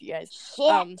okay. I love you guys.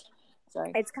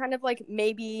 Sorry. It's kind of like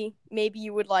maybe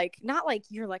you would like, not like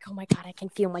you're like, oh my god, I can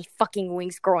feel my fucking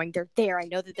wings growing. They're there. I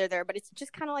know that they're there. But it's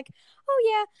just kind of like, oh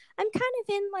yeah, I'm kind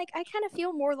of in like, I kind of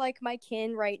feel more like my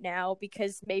kin right now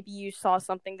because maybe you saw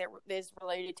something that is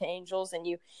related to angels and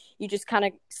you just kind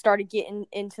of started getting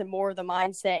into more of the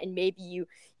mindset, and maybe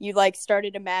you like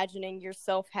started imagining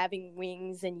yourself having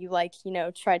wings, and you like, you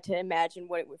know, tried to imagine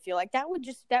what it would feel like. That would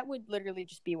literally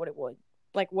just be what it would,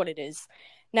 like what it is.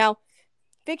 Now,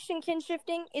 fiction kin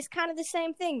shifting is kind of the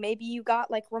same thing. Maybe you got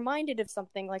like reminded of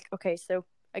something, like, okay, so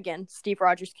again, Steve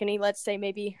Rogers Kinney, let's say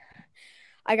maybe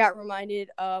I got reminded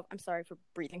of, I'm sorry for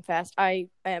breathing fast, I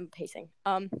am pacing.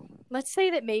 Let's say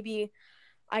that maybe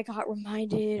I got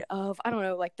reminded of, I don't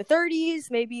know, like the 30s,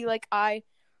 maybe like I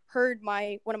heard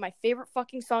one of my favorite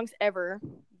fucking songs ever.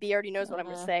 B already knows what I'm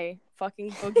gonna say. Fucking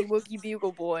Boogie Woogie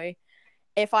Bugle Boy.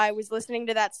 If I was listening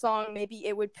to that song, maybe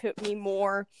it would put me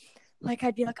more, like,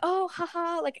 I'd be like, oh,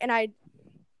 haha, like, and I'd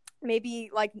maybe,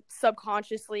 like,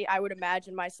 subconsciously, I would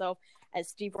imagine myself as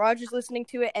Steve Rogers listening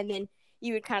to it, and then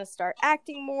you would kind of start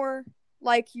acting more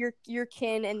like your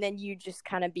kin, and then you just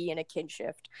kind of be in a kin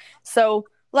shift. So,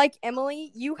 like,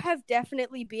 Emily, you have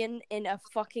definitely been in a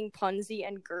fucking Punzi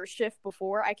and Gur shift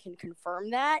before. I can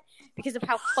confirm that, because of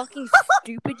how fucking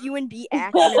stupid you and B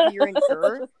act whenever you're in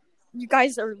Gur. You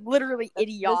guys are literally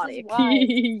idiotic. This is why.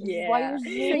 Yeah. Why you're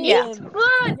zooming Yeah.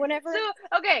 in. Whenever.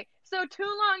 So Too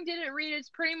Long didn't read. It's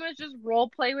pretty much just role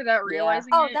play without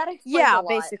realizing Oh, it. that explains a lot.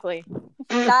 Basically.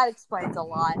 That explains a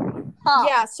lot. Huh.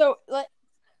 Yeah, so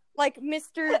like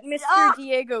Mr.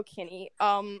 Diego Kinney,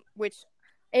 which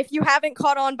if you haven't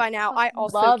caught on by now, I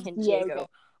also Love kin Diego.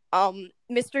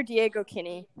 Mr. Diego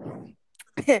Kinney.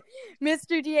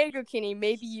 Mr. Diego Kinney,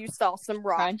 maybe you saw some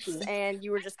rocks Crunchy. and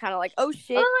you were just kind of like, oh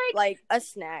shit, Well, like a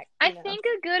snack. I think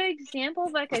a good example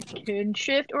of like a kin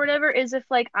shift or whatever is if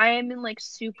like I am in like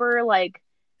super like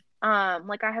I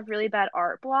have really bad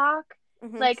art block.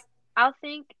 Mm-hmm. Like I'll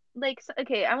think like,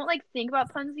 okay, I won't like think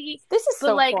about Punzi, This is but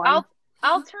so like fun.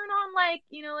 I'll turn on like,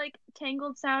 you know, like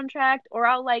Tangled soundtrack, or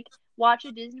I'll like watch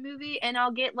a Disney movie and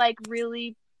I'll get like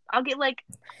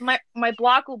my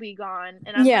block will be gone,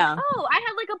 and I'm like, oh, I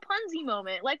had like a Punzi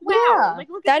moment. Like, wow, like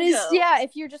look that at is go. Yeah.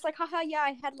 If you're just like, haha, yeah,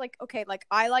 I had like, okay, like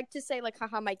I like to say like,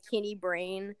 haha, my Kinney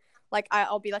brain. Like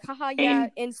I'll be like, haha, yeah,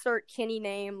 insert Kinney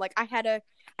name. Like I had a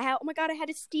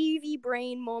Stevie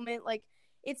brain moment. Like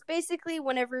it's basically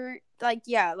whenever, like,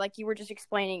 yeah, like you were just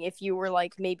explaining, if you were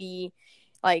like maybe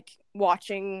like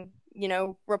watching, you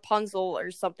know, Rapunzel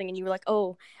or something, and you were like,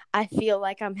 oh, I feel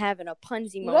like I'm having a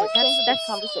Punzi moment. That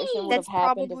conversation would have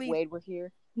happened if Wade were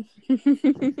here.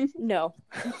 No.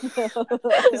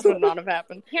 This would not have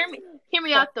happened. Hear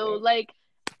me out though. Like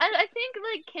I think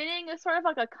like kinning is sort of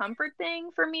like a comfort thing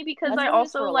for me, because I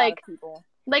also like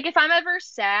if I'm ever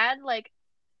sad, like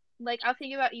like I'll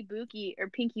think about Ibuki or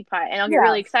Pinkie Pie, and I'll get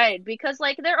really excited because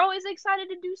like they're always excited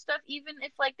to do stuff, even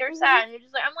if like they're sad. And you're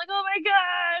just like, I'm like, oh my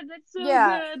god, that's so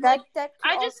good. That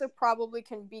could also probably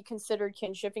can be considered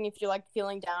kinshipping if you're like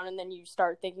feeling down, and then you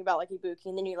start thinking about like Ibuki,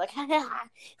 and then you're like,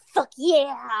 fuck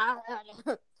yeah.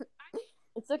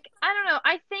 It's like, I don't know.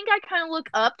 I think I kind of look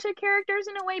up to characters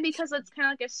in a way because that's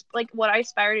kind of like what I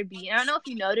aspire to be. And I don't know if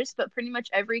you noticed, but pretty much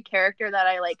every character that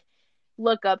I like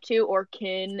look up to or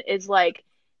kin is like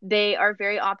they are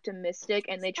very optimistic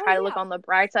and they try to look on the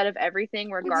bright side of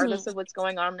everything regardless of what's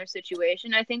going on in their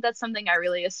situation. I think that's something I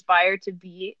really aspire to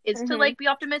be, is to like be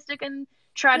optimistic and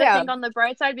try to think on the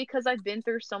bright side, because I've been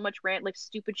through so much like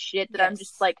stupid shit that I'm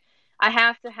just like, I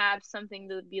have to have something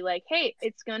to be like, hey,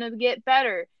 it's gonna get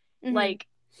better. Like,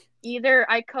 either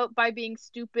I cope by being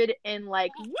stupid and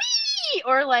like, wee,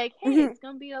 or like, hey, it's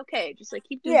gonna be okay. Just like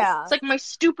keep doing it. It's like my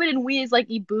stupid and wee is like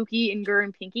Ibuki and Gur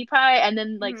and Pinkie Pie, and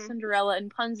then like Cinderella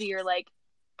and Punzi are like,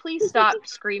 please stop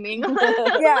screaming.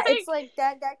 It's like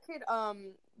that could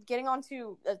getting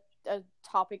onto a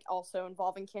topic also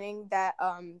involving kinning, that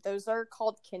those are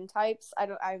called kin types.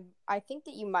 I think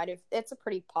that you might have, it's a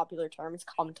pretty popular term, it's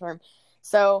a common term.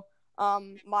 So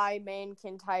my main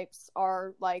kin types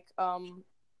are like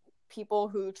people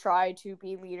who try to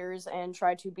be leaders and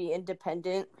try to be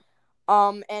independent,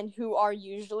 and who are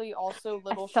usually also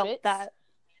little shits. That.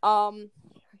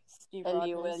 Steve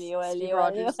Elio.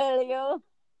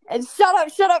 And shut up,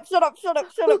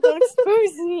 don't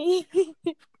expose me.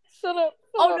 Shut up.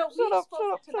 Oh no, shut up.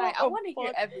 Tonight. I want to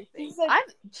hear everything. I'm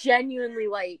genuinely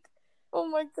like, oh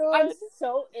my god, I'm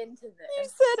so into this. You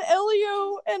said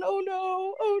Elio, and oh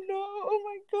no, oh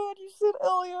my god, you said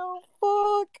Elio.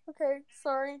 Fuck. Okay,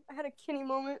 sorry, I had a Kenny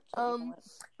moment.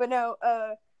 But no,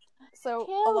 so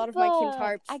Pill a lot of my kin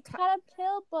types. I caught a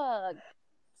pill bug.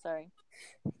 Sorry.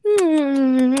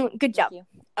 Good job. You.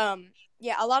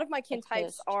 Yeah, a lot of my kin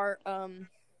types are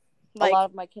like a lot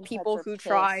of my kin people types who pissed.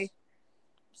 try.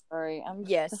 Sorry, I'm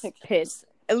piss.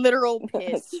 A literal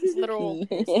piss. Just literal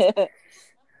piss.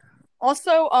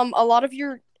 Also, a lot of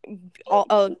your,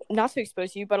 not to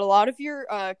expose you, but a lot of your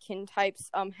kin types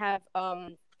have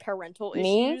parental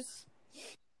issues.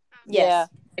 Yes.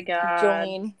 Oh my god.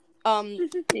 Jolene.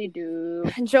 They do.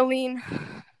 Jolene,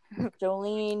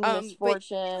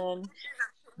 Misfortune.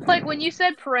 Like, when you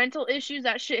said parental issues,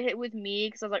 that shit hit with me,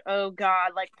 because I was like, oh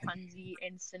god, like Punzi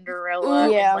and Cinderella,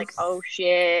 and like, oh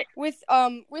shit. With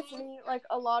me, like,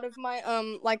 a lot of my,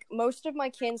 like, most of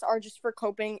my kins are just for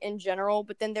coping in general,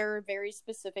 but then there are very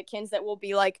specific kins that will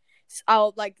be, like,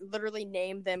 I'll, like, literally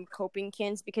name them coping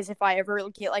kins, because if I ever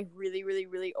get, like, really, really,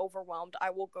 really overwhelmed,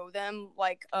 I will go them,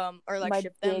 like, or, like,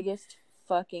 ship them. My biggest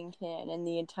fucking kin in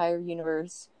the entire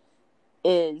universe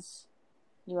is,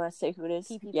 you want to say who it is?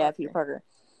 Peter Parker.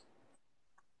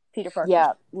 Peter Parker.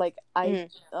 Yeah, like,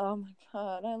 oh my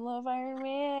god, I love Iron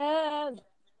Man.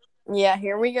 Yeah,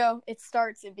 here we go. It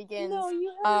begins. No,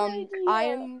 you have no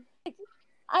idea.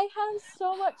 I have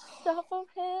so much stuff of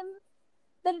him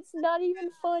that it's not even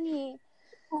funny.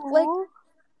 Aww. Like,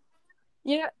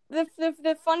 yeah,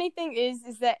 the funny thing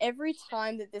is that every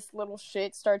time that this little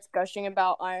shit starts gushing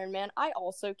about Iron Man, I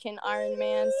also can Iron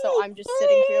Man, so I'm just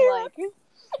sitting here like,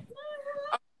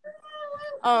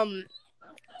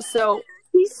 so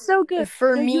he's so good.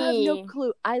 For me, you have no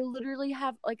clue. I literally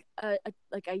have like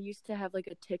I used to have like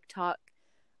a TikTok,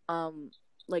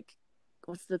 like,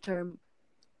 what's the term?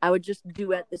 I would just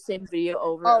duet the same video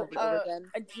over and over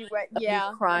again. A duet,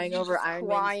 yeah. Crying over Iron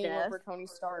Man's death. Over Tony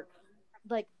Stark.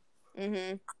 Like,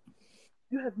 you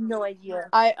have no idea.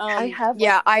 I have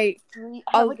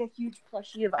like a huge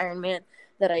plushie of Iron Man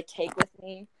that I take with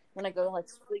me when I go like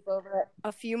sleep over it.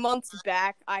 A few months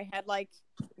back, I had like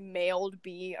mailed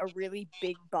B a really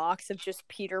big box of just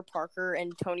Peter Parker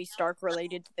and Tony Stark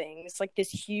related things, like this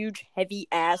huge heavy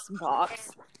ass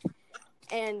box.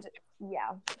 And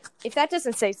yeah, if that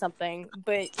doesn't say something,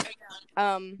 but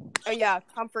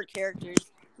comfort characters.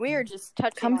 We are just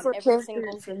touching on every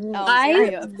single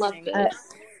area of love things.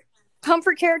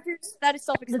 Comfort characters, that is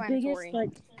self-explanatory. The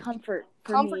biggest comfort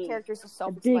for comfort me, characters is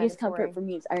self-explanatory. The biggest comfort for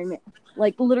me is Iron Man.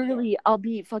 Like, literally, I'll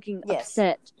be fucking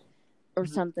upset or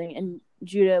something, and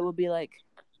Judah will be like,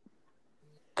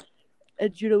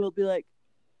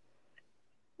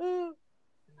 oh,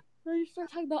 you start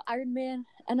talking about Iron Man,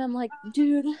 and I'm like,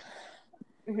 dude,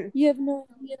 you have no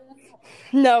idea.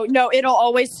 No, it'll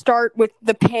always start with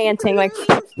the panting, like,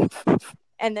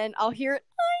 and then I'll hear it,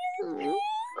 Iron Man.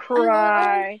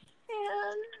 Cry.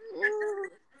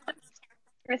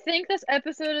 I think this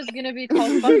episode is gonna be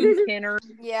called fucking Kinner.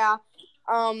 Yeah.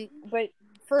 But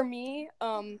For me,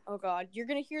 oh god, you're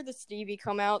gonna hear the Stevie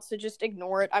come out, so just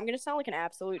ignore it. I'm gonna sound like an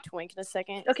absolute twink in a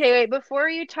second. Okay, wait. Before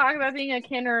you talk about being a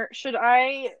kinner, should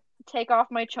I take off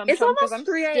my chum chum because I'm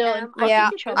 3 still a.m. in fucking Yeah,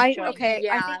 chum I- chum. okay.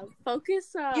 Yeah,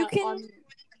 focus You can- on...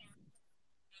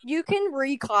 You can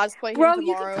re-cosplay Bro, him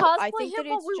you can tomorrow. I cosplay think him that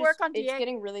while it's we just, work on it's Diego.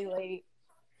 getting really late.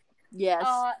 Yes,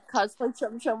 cosplay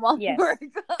Chum Chum while Yes. we work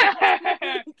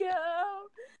on Diego.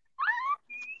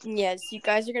 Yes, you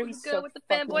guys are gonna be Go so with the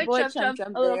fucking- fanboy chum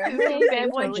chum. A little there. kooky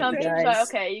fanboy Totally, chum chum. guys.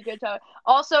 Okay, you good.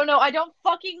 Also, no, I don't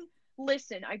fucking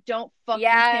listen. I don't fucking.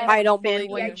 Yeah, cancel I don't fanboy believe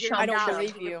Yeah, you. chum you're I don't chum. believe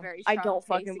developing a you. very I strong don't case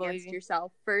fucking believe against you.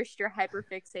 yourself. First, you're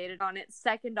hyperfixated on it.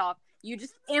 Second off, you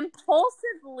just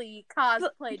impulsively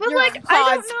cosplayed. But, You're like,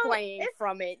 I don't know cosplaying if-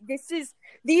 from it.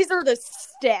 These are the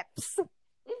steps.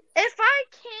 If I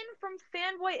can from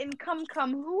fanboy and cum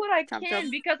who would I Chum can?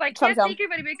 chum. Because I Chum can't chum. think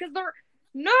of anybody because they're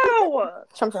no.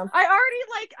 Chum chum. I already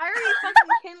fucking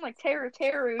can like Teru.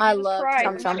 I Jesus love Christ,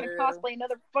 Chum I'm Chum. just gonna cosplay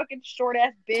another fucking short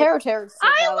ass bitch. Terror's so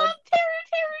I valid. love Teru.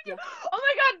 Yeah. Oh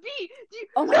my god, B. Do you,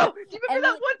 Oh my no, God. do you remember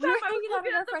Emily, that one we were time I was hanging out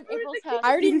looking at our at the friend food April's in the house. I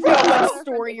already We know were what hanging out at our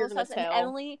story friend you're April's gonna house, and tell.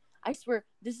 Emily, I swear,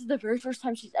 this is the very first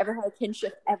time she's ever had a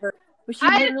kinship ever. But she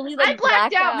I literally like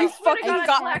blacked out. You I swear to fucking God, I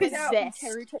got blacked out. possessed.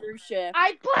 Terror shift.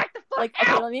 I blacked the fuck Like,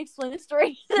 okay, out. let me explain the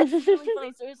story. It's really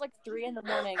funny. So it was like 3 a.m,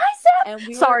 and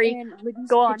we Sorry. were in Libby's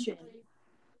Go on. kitchen.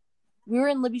 We were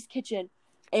in Libby's kitchen,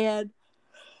 and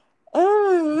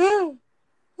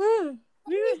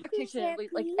kitchen.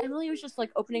 Like Emily was just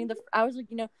like opening the. I was like,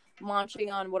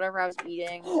 munching on whatever I was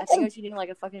eating. I think I was eating like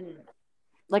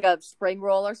a spring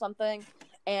roll or something.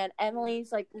 And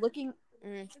Emily's like looking.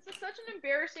 This is such an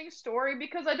embarrassing story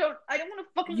because I don't want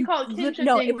to fucking You, call it kinship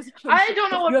no, thing. it was a kinship. I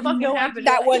don't know You what have fucking no happened.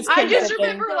 idea. That was I just kinship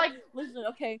remember thing. like Listen,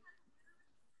 okay.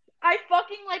 I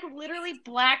fucking like literally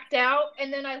blacked out,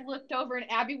 and then I looked over and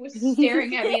Abby was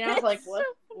staring at me, and I was like, "What?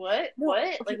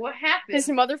 Like what happened?" This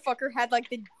motherfucker had like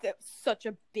such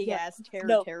a big ass terror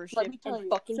let shift me tell and you.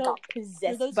 fucking So, got For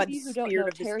possessed those by of the you who don't know,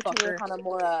 spirit of this Teru fucker.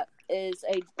 Hanamura is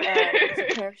a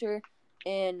character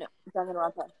in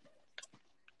Danganronpa.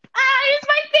 He's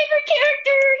my favorite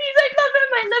character.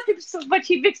 I love him so much.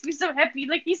 He makes me so happy.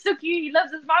 Like he's so cute. He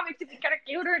loves his mom. He kind of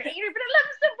killed her and hate her, but I love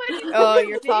him so much. Oh,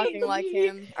 you're talking like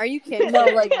him. Are you kidding? No,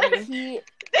 like he's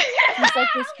like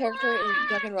this character in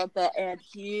Danganronpa, and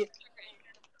he's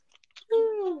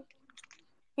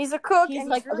a cook. he's and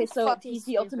like really okay, so fucking he's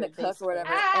the ultimate stupid, cook or whatever,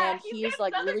 Ah, and he's he's got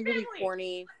like Southern really family.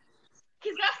 horny.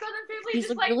 He's got Southern family. He's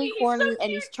just like really me. horny He's so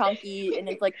and he's cute. chunky, and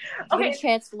it's like if you get a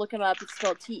chance to look him up. It's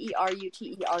spelled Teru.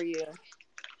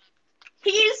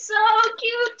 He's so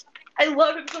cute. I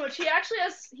love him so much.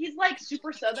 He's like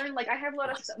super Southern. Like I have a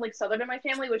lot of like Southern in my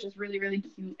family, which is really, really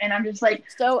cute. And I'm just like,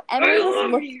 So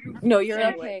Emily, no, you're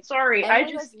Anyway, okay. sorry.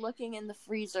 Emily was looking in the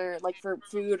freezer, like for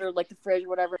food or like the fridge or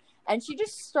whatever, and she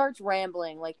just starts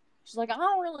rambling. Like she's like, I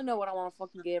don't really know what I want to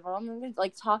fucking give. I'm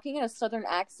like talking in a Southern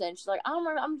accent. She's like,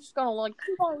 I'm just gonna like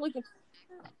keep on looking.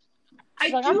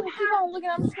 She's like, I'm gonna keep on looking.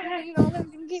 I'm just gonna,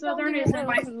 keep Southern on looking. isn't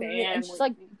my And she's family.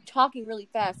 like talking really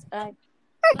fast, and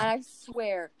I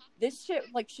swear this shit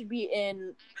like should be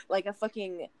in like a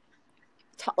fucking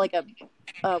like a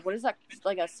what is that,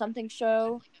 like a something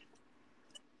show?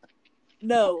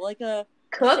 No, like a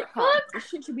Cook? sitcom. This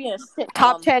shit should be in a sitcom.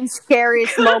 Top 10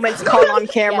 scariest moments caught on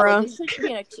camera. Yeah, like, this shit should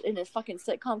be in a fucking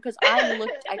sitcom because I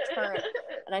turned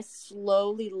and I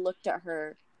slowly looked at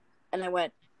her and I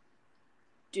went,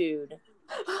 dude.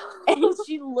 And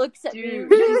she looks at me with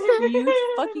these huge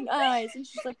fucking eyes and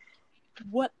she's like,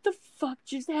 what the fuck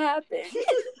just happened?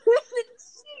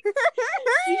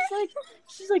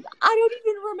 she's like, I don't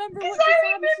even remember what just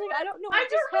happened. She's like, I don't know what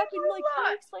just happened. Like, can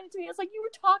you explain it to me? It's like, you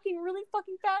were talking really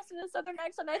fucking fast in a Southern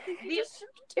accent. I think you just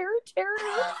terror.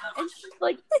 And she's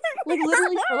like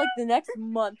literally for like the next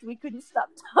month, we couldn't stop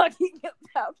talking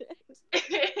about it.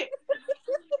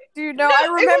 Dude, no, I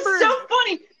remember. It was so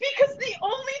funny because the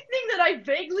only thing that I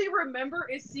vaguely remember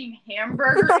is seeing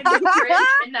hamburger in the fridge,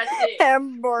 and that's it.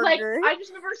 Hamburger. Like I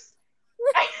just remember,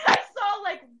 I saw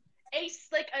like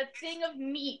a thing of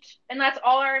meat, and that's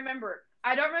all I remember.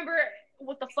 I don't remember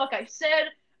what the fuck I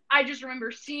said. I just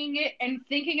remember seeing it and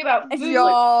thinking about food.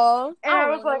 Y'all. And I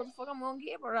was like, what the fuck I'm gonna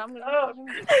get, but I'm gonna. Oh.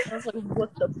 I was like,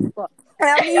 what the fuck? The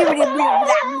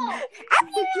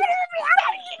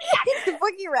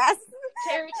fucking rasp.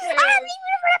 Terry.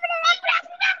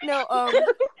 No,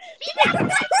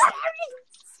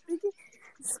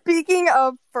 speaking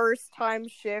of first time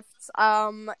shifts,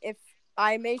 if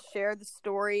I may share the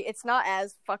story, it's not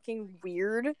as fucking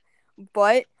weird,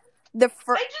 but the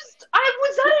first. I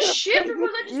was at a shift. Or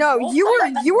was I just No, woke you up were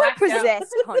and blacked out?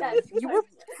 possessed, honey. You were.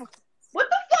 What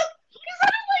the fuck? Because I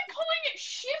don't like calling it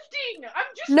shifting. I'm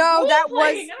just No, that was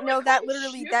Role-playing. I don't no, wanna that call it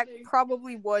literally that shifting.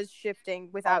 probably was shifting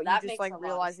without you that just makes like a lot of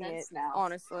realizing sense it. now.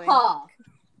 Honestly, Huh.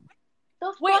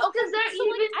 The Wait, fuck okay, does that so,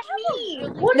 like, even I have a mean?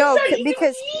 really What No, does that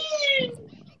because even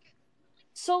mean?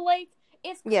 So, like,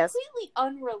 it's yes, completely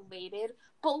unrelated,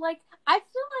 but, like, I feel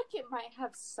like it might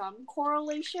have some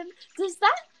correlation. Does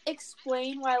that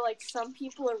explain why, like, some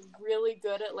people are really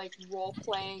good at, like,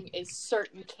 role-playing a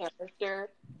certain character?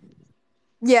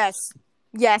 yes,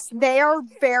 they are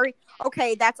very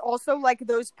okay. That's also like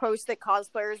those posts that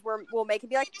cosplayers will make and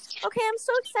be like, okay, I'm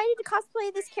so excited to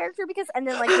cosplay this character because, and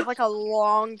then like give like a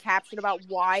long caption about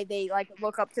why they like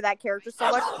look up to that character so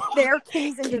much. They're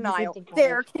Kenny's in denial.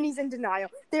 They're Kenny's in denial.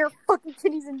 They're fucking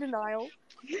Kenny's in denial.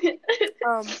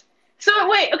 So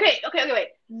wait, okay, wait.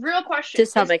 Real question: To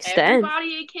some is extent.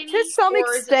 everybody a Kenny, To some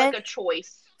or is it like extent. a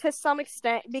choice? To some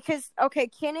extent, because okay,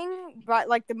 kinning, but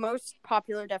like the most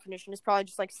popular definition is probably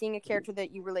just like seeing a character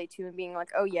that you relate to and being like,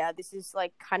 oh yeah, this is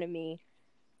like kind of me,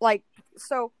 like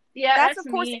so. Yeah, that's of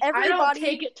course me. everybody. I don't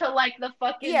take it to like the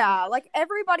fucking. Yeah, like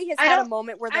everybody has I had a don't-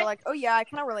 moment where they're like, oh yeah, I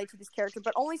kind of relate to this character,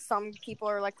 but only some people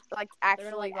are like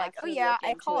actually like, oh actually yeah, look I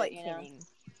into call it, it you know? kinning.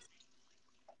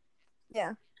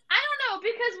 Yeah. I don't know,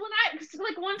 because when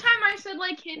like one time I said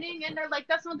like kinning and they're like,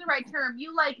 that's not the right term.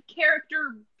 You like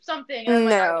character something. And I'm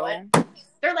like, No. what?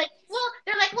 They're like, well,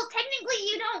 technically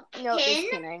you don't No, it is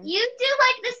kin. kinning. You do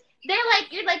like this. They're like,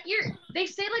 they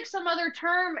say like some other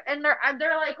term, and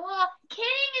they're like, well,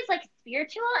 kinning is like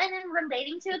spiritual, and then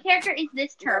relating to a character is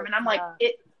this term, and I'm like,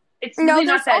 it's really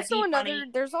not that deep, honey.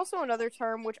 There's also another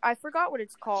term which I forgot what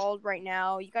it's called right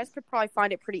now. You guys could probably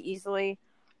find it pretty easily.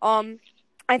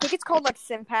 I think it's called like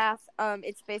sympath.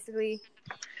 It's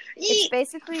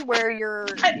basically where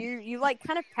you like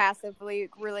kind of passively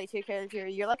relate to a character.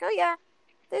 You're like, oh yeah,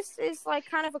 this is like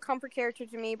kind of a comfort character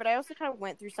to me, but I also kind of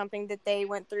went through something that they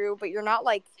went through. But you're not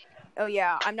like, oh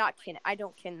yeah, I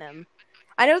don't kin them.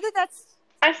 I know that's.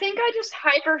 I think I just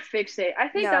hyperfixate. I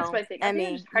think that's my thing.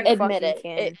 Emmy, Admit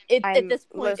it. At this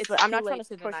point, listen, it's I'm too not late trying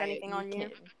to push deny anything it. on you.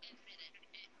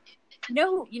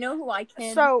 You know who I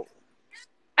kin? So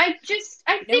I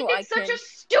think it's such a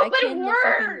stupid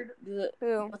word.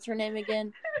 who? What's her name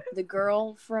again? The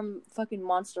girl from fucking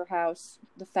Monster House,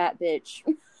 the fat bitch.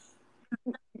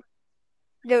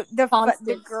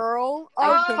 The girl.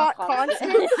 Oh,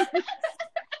 Constance.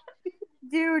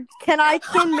 Dude, can I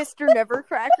kin Mr.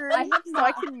 Nevercracker? I have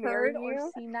not can marry heard or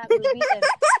you. seen that movie in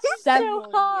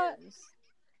several years.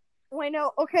 Wait,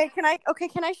 no. Okay, can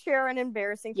I share an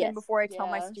embarrassing thing before I tell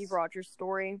my Yes. Steve Rogers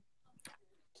story?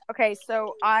 Okay,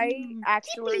 so I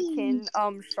actually kin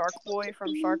Shark Boy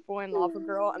from Shark Boy and Lava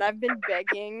Girl, and I've been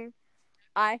begging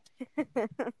I've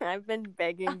been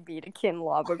begging B to kin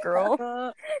Lava Girl.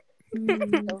 So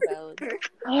valid.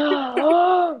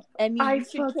 I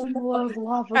fucking love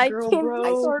Lava Girl,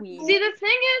 bro. See, the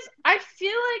thing is, I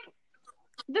feel like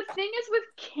the thing is with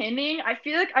kinning, I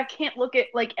feel like I can't look at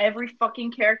like every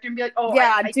fucking character and be like, oh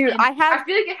yeah, I dude, kin. I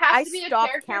feel like it has to be a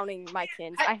stopped character. counting my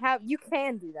kins. You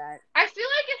can do that. I feel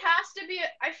like it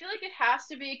has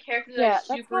to be a character that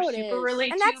I super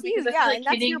relate and to, that's because you, I feel like and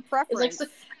that's kinning your preference. is like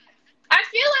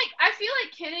I feel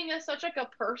like kinning is such like a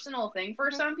personal thing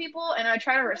for some people, and I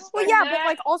try to respect Well, yeah, that. but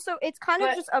like also it's kind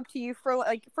of just up to you. For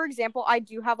example, I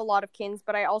do have a lot of kins,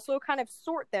 but I also kind of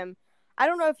sort them. I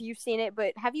don't know if you've seen it,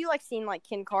 but have you like seen like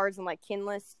kin cards and like kin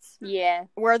lists? Yeah.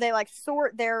 Where they like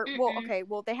sort their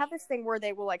they have this thing where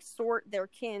they will like sort their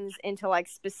kins into like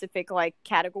specific like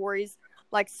categories,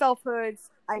 like selfhoods.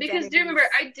 Because do you remember,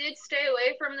 I did stay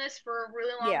away from this for a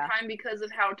really long time because of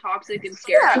how toxic and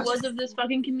scared I was of this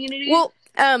fucking community. Well,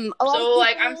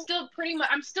 like I'm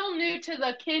still new to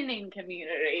the kinning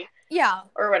community. Yeah,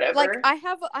 or whatever. Like I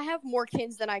have more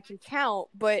kins than I can count,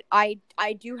 but I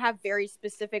do have very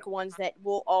specific ones that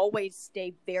will always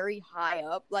stay very high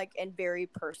up, like, and very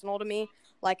personal to me.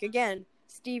 Like again,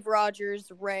 Steve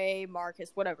Rogers, Ray,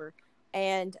 Marcus, whatever.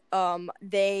 And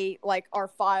they like are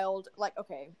filed like,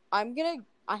 okay,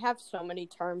 I have so many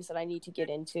terms that I need to get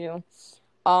into.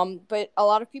 But a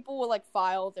lot of people will like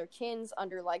file their kins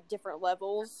under like different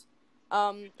levels.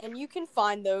 And you can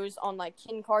find those on like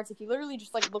kin cards. If you literally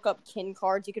just like look up kin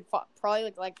cards, you could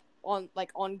probably like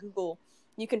on Google,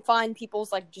 you can find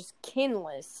people's like just kin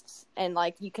lists, and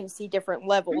like you can see different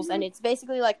levels. And it's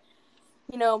basically like,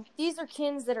 you know, these are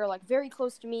kins that are like very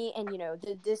close to me, and you know,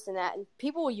 this and that. And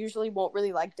people usually won't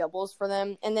really like doubles for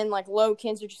them. And then like low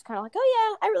kins are just kind of like,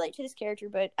 oh yeah, I relate to this character,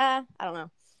 but I don't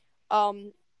know.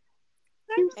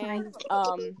 And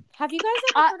have you guys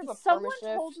ever heard of a someone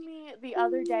permashift? told me the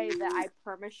other day that I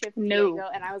permashift No. Diego,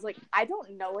 and I was like, I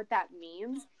don't know what that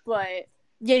means, but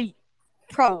Yeah,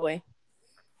 probably.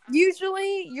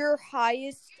 usually your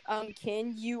highest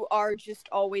kin, you are just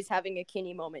always having a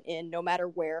kinny moment in, no matter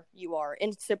where you are,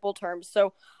 in simple terms.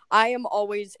 So I am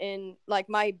always in, like,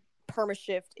 my perma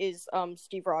shift is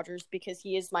Steve Rogers, because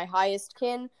he is my highest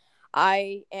kin.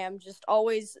 I am just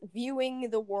always viewing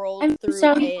the world through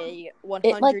a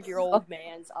 100-year-old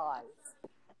man's eyes.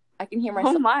 I can hear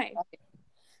myself. Oh my. Talking.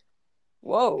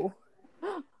 Whoa.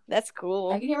 That's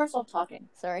cool. I can hear myself talking.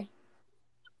 Sorry.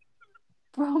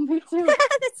 Bro, me too.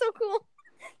 That's so cool.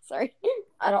 Sorry.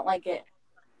 I don't like it.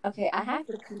 Okay, I have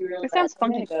to pee really It fast. sounds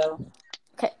I'm gonna funky. go.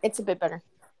 Okay, it's a bit better.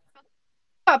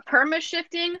 Perma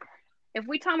shifting. If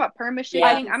we talk about perma shifting,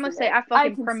 Yeah, I'm gonna see say that. I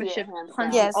fucking can perma see shift it, hands Punzy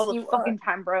down. Yes, all the you fucking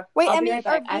time, bro. Wait, I'll be Emmy, right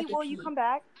back. or I B, have to will you pee. come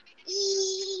back?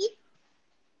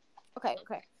 Okay.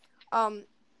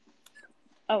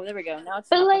 Oh, there we go. Now it's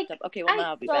But not like, fucked up. Okay, well, now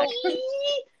I'll be so- back.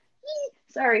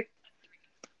 Sorry.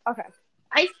 Okay.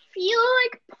 I feel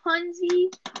like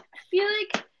Punzy. I feel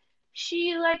like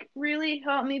she like really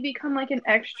helped me become like an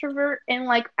extrovert and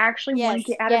like actually want to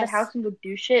Yes, get out of the yes. house and go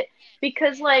do shit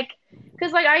because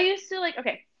I used to like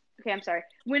okay I'm sorry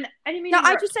when I didn't mean No, to I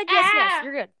interrupt. just said yes.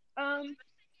 You're good.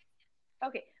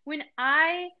 Okay,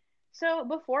 so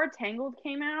before Tangled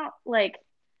came out, like,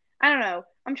 I don't know,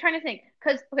 I'm trying to think,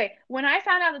 because, okay, when I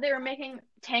found out that they were making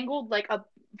Tangled, like, a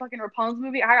fucking Rapunzel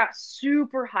movie, I got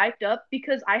super hyped up,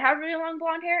 because I have really long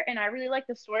blonde hair, and I really liked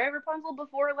the story of Rapunzel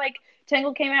before, like,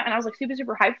 Tangled came out, and I was, like, super,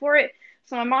 super hyped for it,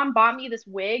 so my mom bought me this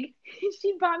wig,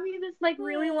 she bought me this, like,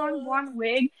 really long blonde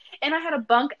wig, and I had a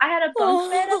bunk bed at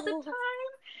the time,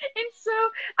 and so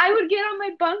I would get on my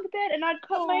bunk bed and I'd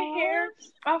cut my hair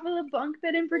off of the bunk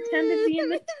bed and pretend to be in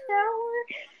the tower.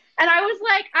 And I was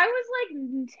like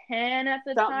 10 at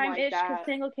the Something time like ish, because that.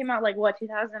 Tangled came out like what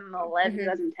 2011, Mhm.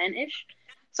 2010 ish.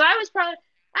 So I was probably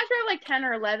like 10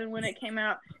 or 11 when it came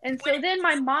out. And so then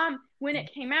my mom, when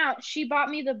it came out, she bought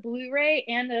me the Blu-ray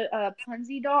and a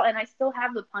Punzy doll, and I still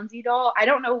have the Punzy doll. I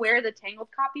don't know where the Tangled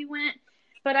copy went,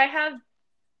 but I have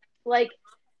like.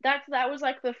 That was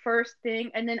like the first thing,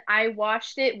 and then I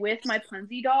watched it with my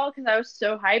Punzy doll because I was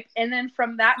so hyped. And then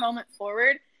from that moment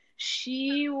forward,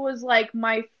 she was like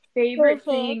my favorite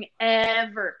thing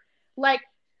ever. Like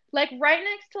right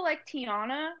next to like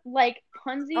Tiana, like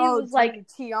Punzy was like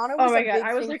Tiana oh was my a God, big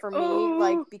I was thing like, for me, oh.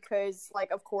 like, because,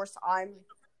 like, of course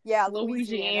Louisiana.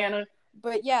 Louisiana.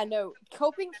 But yeah, no,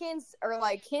 coping kins, or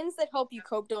like kins that help you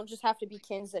cope, don't just have to be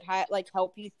kins that like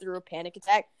help you through a panic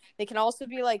attack. They can also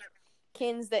be like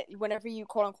kins that whenever you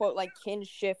quote unquote like kin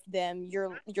shift them,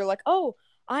 you're like, oh,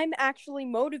 I'm actually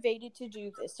motivated to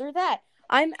do this or that.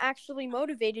 I'm actually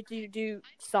motivated to do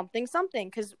something.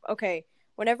 Because okay,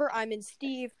 whenever I'm in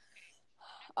Steve,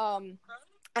 I'm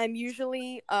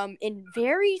usually in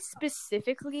very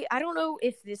specifically. I don't know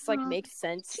if this like makes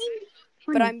sense.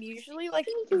 But I'm usually, like,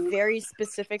 very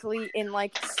specifically in,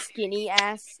 like,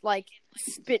 skinny-ass, like,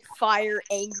 Spitfire,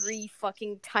 angry,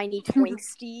 fucking tiny twink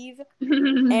Steve.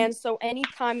 And so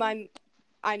anytime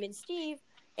I'm in Steve,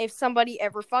 if somebody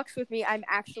ever fucks with me, I'm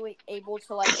actually able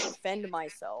to, like, defend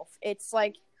myself. It's,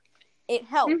 like, it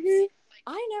helps. Mhm.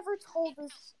 I never told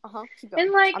this... keep going.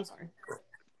 And like, I'm sorry.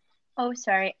 oh,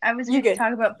 sorry. I was You going to good.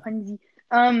 talk about Punzy.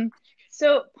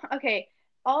 So, okay.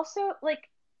 Also, like,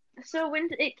 so when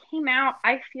it came out,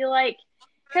 I feel like,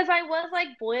 because I was, like,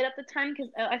 bullied at the time, because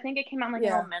I think it came out, like, in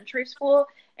elementary school.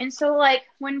 And so, like,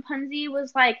 when Punzy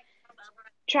was, like,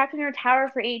 trapped in her tower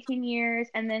for 18 years,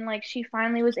 and then, like, she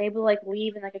finally was able to, like,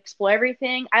 leave and, like, explore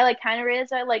everything, I, like, kind of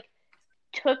realized I, like,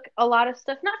 took a lot of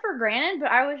stuff, not for granted, but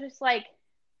I was just, like,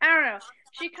 I don't know.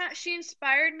 She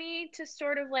inspired me to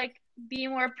sort of, like, be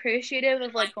more appreciative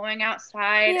of, like, going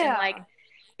outside and, like,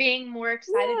 being more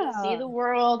excited to see the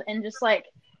world and just, like,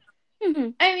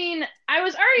 I mean, I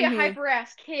was already a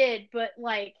hyper-ass kid, but,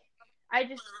 like, I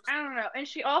don't know. And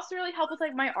she also really helped with,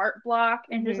 like, my art block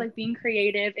and just, like, being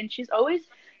creative. And she's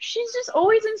just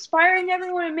always inspiring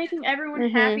everyone and making everyone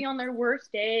happy on their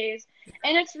worst days.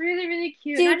 And it's really, really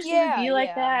cute. Dude, and I just want to be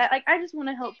like that. Like, I just want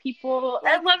to help people.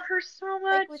 Like, I love her so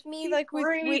much. Like, with me, She's like,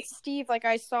 great. with Steve, like,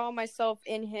 I saw myself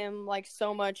in him, like,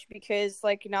 so much because,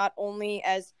 like, not only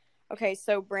as... Okay,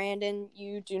 so Brandon,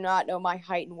 you do not know my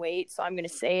height and weight, so I'm gonna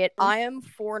say it. I am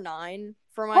 4'9"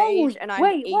 for my age, and I'm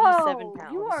 87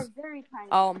 pounds. You are very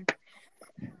tiny.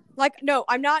 Like, no,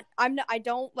 I'm not. I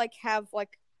don't like have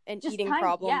like an Just eating tiny,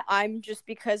 problem. yeah. I'm just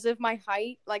because of my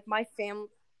height. Like my family.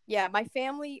 Yeah, my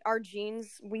family, our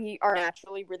genes, we are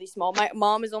naturally really small. My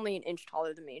mom is only an inch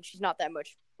taller than me, and she's not that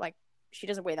much. Like, she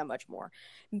doesn't weigh that much more.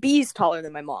 B's taller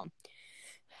than my mom,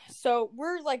 so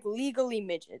we're like legally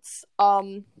midgets.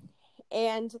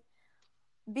 And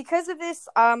because of this,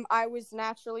 I was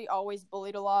naturally always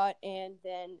bullied a lot, and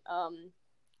then,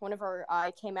 whenever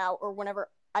I came out, or whenever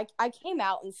I came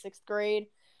out in 6th grade,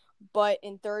 but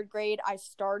in 3rd grade I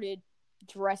started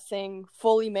dressing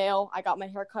fully male. I got my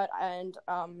hair cut, and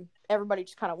everybody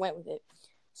just kind of went with it.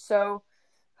 So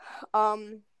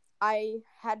I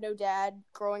had no dad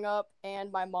growing up,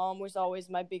 and my mom was always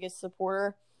my biggest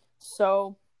supporter.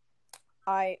 So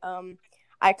I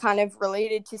kind of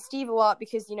related to Steve a lot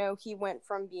because, you know, he went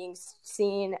from being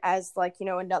seen as, like, you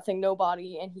know, a nothing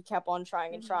nobody, and he kept on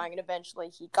trying and trying, and eventually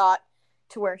he got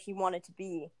to where he wanted to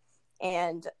be.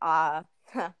 And,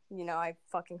 you know, I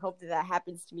fucking hope that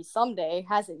happens to me someday.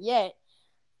 Hasn't yet.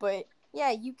 But, yeah,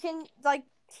 you can, like,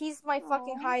 he's my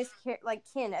fucking highest,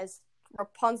 kin, as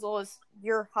Rapunzel is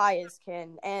your highest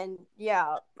kin. And,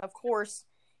 yeah, of course,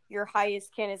 your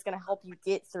highest kin is going to help you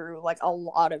get through, like, a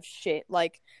lot of shit.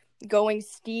 Like, going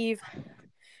Steve,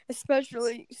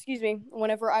 especially,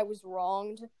 whenever I was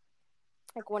wronged,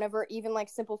 like, whenever, even, like,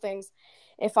 simple things,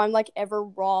 if I'm, like, ever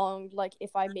wronged, like,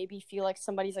 if I maybe feel like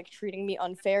somebody's, like, treating me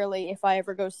unfairly, if I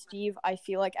ever go Steve, I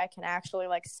feel like I can actually,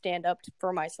 like, stand up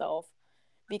for myself,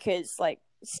 because, like,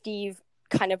 Steve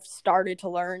kind of started to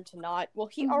learn to not, well,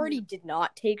 he already did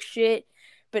not take shit,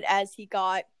 but as he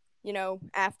got, you know,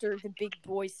 after the big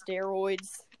boy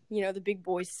steroids, you know, the big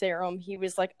boy serum, he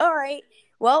was like, all right,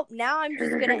 well, now I'm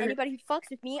just gonna, anybody who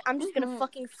fucks with me, I'm just gonna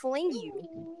fucking fling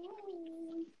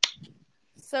you.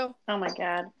 So. Oh my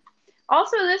god.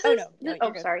 Also, this is.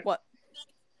 Sorry. What?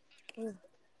 Oh,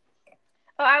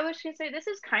 I was gonna say, this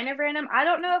is kind of random. I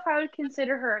don't know if I would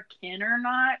consider her a kin or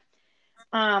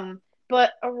not.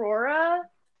 But Aurora,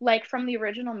 like, from the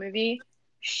original movie,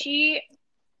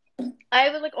 I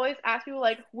would, like, always ask people,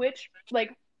 like, which,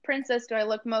 like, princess do I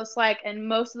look most like? And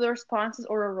most of the responses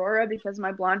are Aurora because of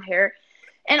my blonde hair.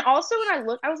 And also when I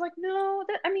looked, I was like, no,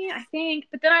 I think.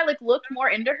 But then I, like, looked more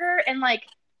into her, and, like,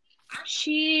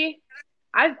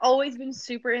 I've always been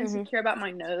super insecure about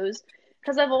my nose,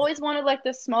 because I've always wanted, like,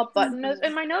 this small button nose,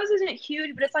 and my nose isn't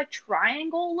huge, but it's, like,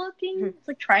 triangle looking. It's,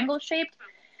 like, triangle shaped.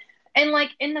 And, like,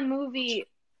 in the movie,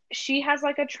 she has,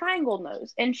 like, a triangle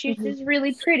nose, and she's just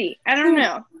really pretty. I don't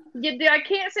know. I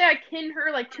can't say I kin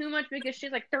her, like, too much, because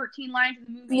she's, like, 13 lines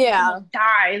in the movie. Yeah. And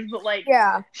dies, but, like,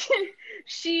 yeah.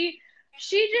 she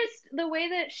just, the way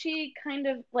that she kind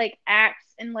of, like, acts,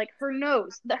 and, like, her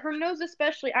nose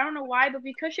especially, I don't know why, but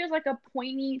because she has, like, a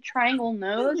pointy triangle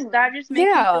nose, that just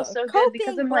makes me feel so good,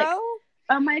 because I'm like,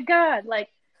 oh my god, like,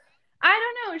 I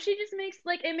don't know, she just makes,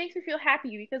 like, it makes me feel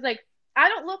happy, because, like, I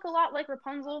don't look a lot like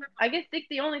Rapunzel. I guess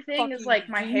the only thing is, like,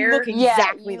 my hair. You look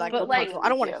exactly like Rapunzel. Like, I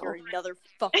don't want to hear another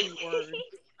fucking word.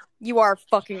 You are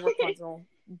fucking Rapunzel.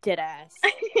 Dead ass.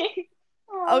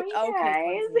 Oh,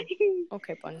 okay, Bungie.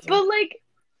 Okay, Bungie.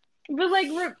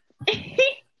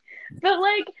 But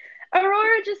like,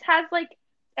 Aurora just has, like,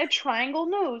 a triangle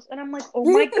nose, and I'm like, oh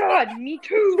my god, me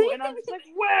too. And I'm just like,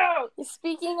 wow.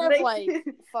 Speaking of, like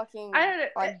fucking,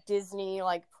 like, Disney,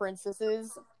 like,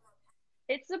 princesses.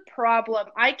 It's a problem.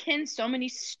 I kin so many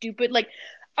stupid, like,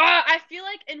 I feel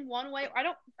like in one way, I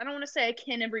don't want to say I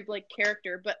kin every, like,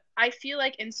 character, but I feel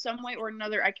like in some way or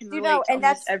another I can relate to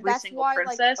almost every single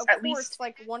princess. Like, at least,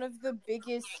 like, one of the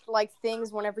biggest, like,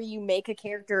 things whenever you make a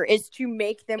character is to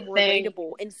make them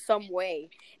relatable in some way.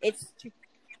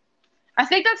 I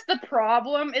think that's the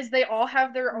problem, is they all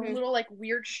have their own little, like,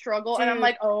 weird struggle, and I'm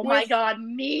like, oh my god,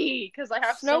 me, because I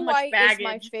have so much baggage. Snow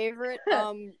White is my favorite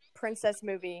princess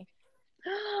movie.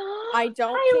 I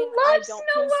love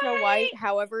Snow White.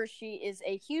 However, she is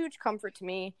a huge comfort to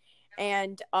me,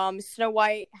 and Snow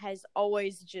White has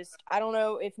always just, I don't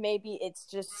know if maybe it's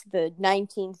just the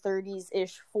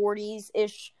 1930s-ish,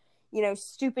 40s-ish, you know,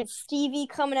 stupid Stevie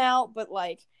coming out, but,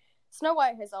 like, Snow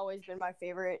White has always been my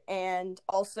favorite. And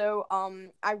also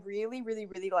I really, really,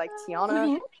 really like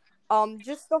Tiana.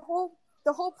 Just the whole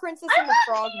Princess and the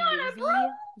Frog Tiana, movie, bro.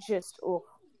 just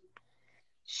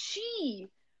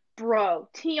Bro,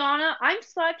 Tiana, I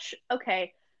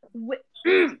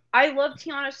love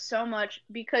Tiana so much,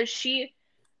 because she,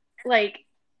 like,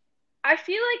 I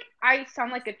feel like I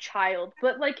sound like a child,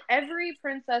 but, like, every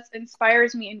princess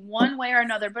inspires me in one way or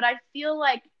another, but I feel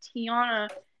like Tiana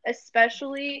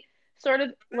especially sort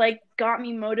of, like, got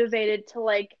me motivated to,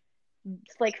 like,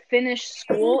 finish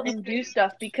school and do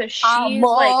stuff, because she's super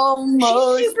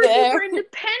duper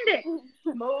independent.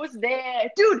 Mo's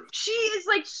there. Dude, she is,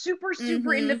 like, super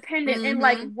independent and,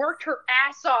 like, worked her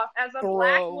ass off as a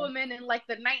black woman in, like,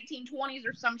 the 1920s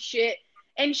or some shit.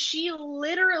 And she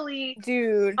literally,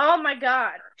 dude, oh my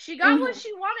god, she got what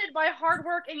she wanted by hard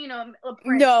work and, you know, a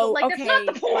prince. No, but, like, okay, that's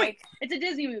not the point. like, it's a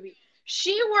Disney movie.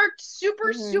 She worked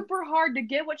super hard to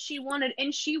get what she wanted,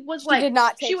 and she was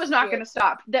she was not going to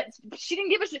stop. That she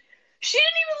didn't give a shit. She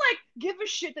didn't even like give a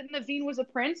shit that Naveen was a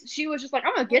prince. She was just like,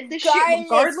 I'm gonna get this shit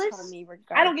regardless.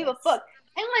 I don't give a fuck.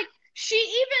 And like she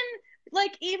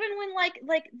even when like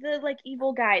the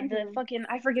evil guy, the fucking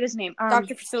I forget his name,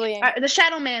 Dr. Facilier, the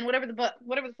Shadow Man, whatever the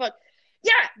fuck.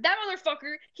 Yeah, that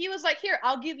motherfucker. He was like, here,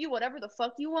 I'll give you whatever the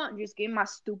fuck you want, and just gave my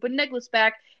stupid necklace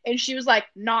back. And she was like,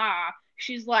 nah.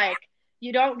 She's like,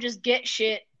 you don't just get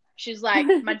shit. She's like,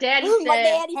 my daddy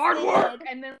said hard work,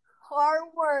 and then hard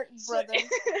work, brother.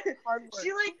 Hard work.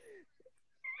 She like,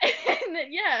 and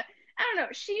then, yeah, I don't know.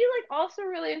 She like also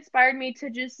really inspired me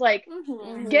to just like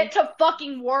get to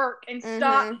fucking work and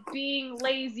stop being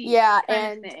lazy. Yeah,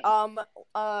 and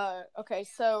okay,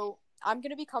 so I'm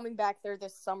gonna be coming back there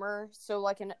this summer, so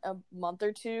like in a month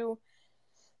or two.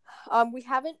 We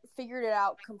haven't figured it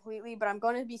out completely, but I'm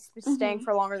going to be staying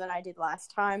for longer than I did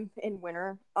last time in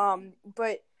winter.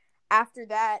 But after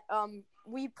that,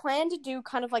 we plan to do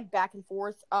kind of like back and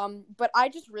forth. But I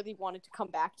just really wanted to come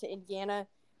back to Indiana.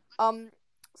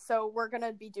 So we're going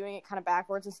to be doing it kind of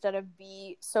backwards instead of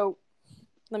B. So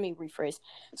let me rephrase.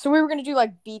 So we were going to do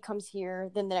like B comes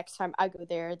here, then the next time I go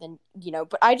there, then,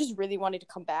 but I just really wanted to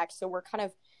come back. So we're kind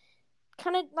of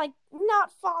like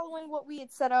not following what we had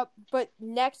set up, but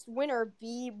next winter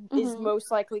B is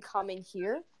most likely coming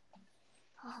here.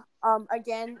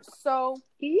 Again, so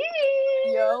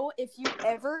if you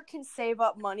ever can save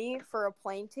up money for a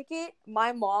plane ticket,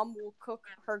 my mom will cook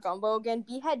her gumbo again.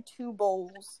 B had 2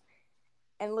 bowls.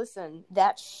 And listen,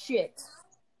 that shit.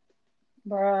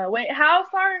 Bruh, wait, how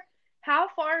far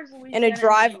is Louisiana? In a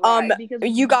drive, because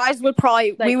you guys would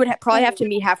probably, like, we would probably have to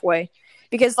meet halfway.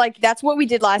 Because, like, that's what we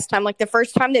did last time. Like, the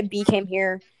first time that B came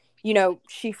here,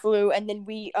 she flew. And then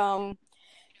we, I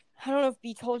don't know if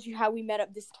B told you how we met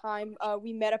up this time.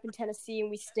 We met up in Tennessee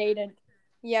and we stayed in,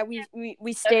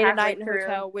 we stayed a night in a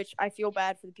hotel, which I feel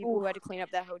bad for the people who had to clean up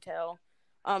that hotel.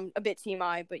 A bit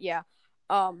TMI, but yeah.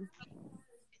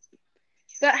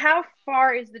 But how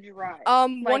far is the drive?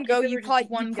 One go. You probably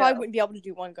wouldn't be able to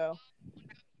do one go.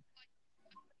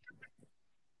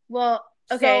 Well,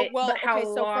 okay. So, but how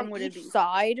so long from would it be?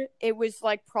 Side, it was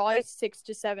like probably 6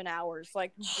 to 7 hours,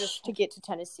 like just to get to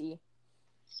Tennessee.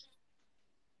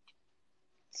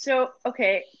 So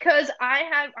okay, because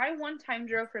I one time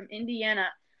drove from Indiana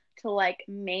to like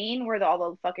Maine, where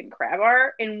all the fucking crab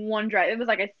are, in one drive. It was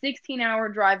like a 16-hour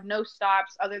drive, no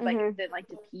stops other than like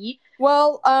to pee.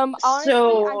 Well, honestly,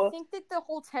 I think that the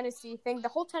whole Tennessee thing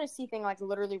like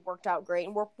literally worked out great,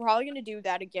 and we're probably gonna do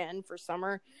that again for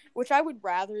summer, which I would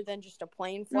rather than just a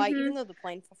plane flight, even though the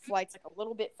plane flight's like a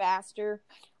little bit faster.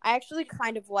 I actually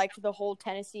kind of liked the whole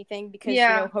Tennessee thing because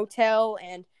hotel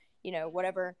and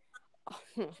whatever.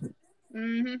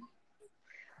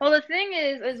 Well, the thing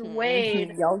is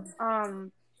Wade.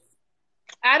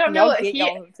 I don't know what he.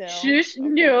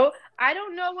 No, I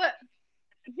don't know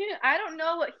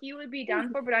what he would be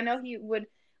down for, but I know he would.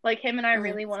 Like him and I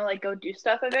really want to like go do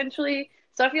stuff eventually.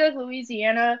 So I feel like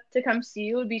Louisiana to come see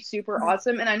you would be super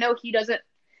awesome. And I know he doesn't.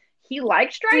 He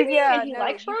likes driving and he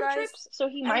likes road trips, so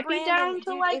he might be down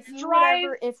to like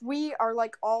drive. If we are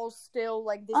like all still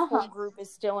like this whole group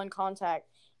is still in contact.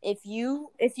 If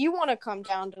you want to come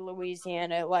down to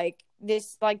Louisiana,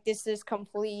 this is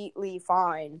completely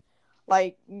fine.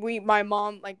 Like my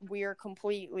mom, like we are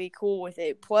completely cool with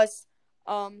it. Plus,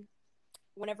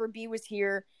 whenever B was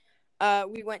here,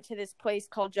 we went to this place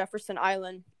called Jefferson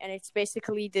Island, and it's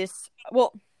basically this.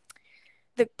 Well,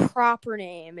 the proper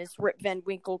name is Rip Van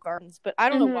Winkle Gardens, but I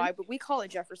don't know why, but we call it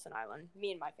Jefferson Island. Me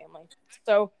and my family.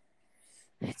 So.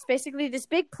 It's basically this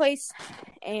big place,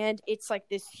 and it's like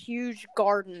this huge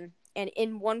garden. And at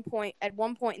one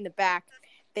point in the back,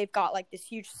 they've got like this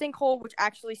huge sinkhole, which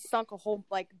actually sunk a whole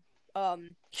like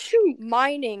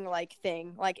mining like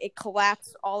thing. Like it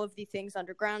collapsed all of the things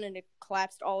underground, and it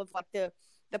collapsed all of like the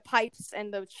pipes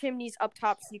and the chimneys up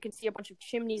top, so you can see a bunch of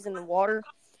chimneys in the water.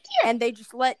 And they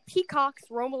just let peacocks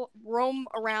roam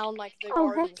around like the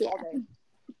gardens all day.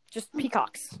 Just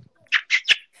peacocks.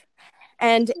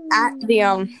 And at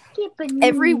the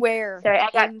everywhere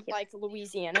in like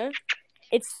Louisiana,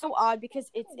 it's so odd because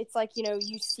it's like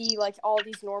you see like all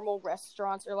these normal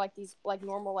restaurants or like these like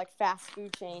normal like fast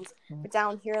food chains, but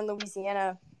down here in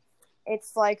Louisiana,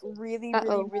 it's like really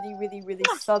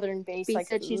southern based. She like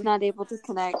said food. She's not able to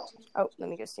connect. Oh, let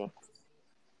me go see.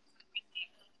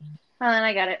 Oh, then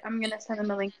I got it. I'm gonna send them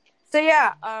the link. So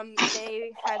yeah,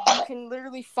 you can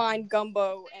literally find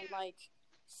gumbo and like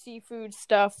seafood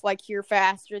stuff like here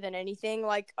faster than anything.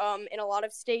 Like in a lot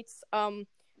of states,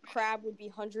 crab would be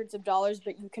hundreds of dollars,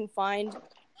 but you can find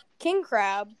king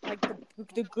crab, like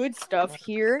the good stuff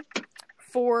here,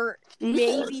 for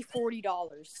maybe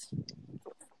 $40.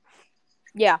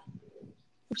 Yeah.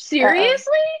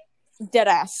 Seriously?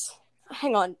 Deadass.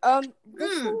 Hang on.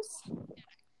 This thing's...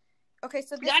 Okay,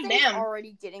 so this thing's Goddamn.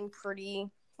 already getting pretty,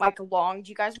 like, long. Do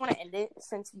you guys want to end it?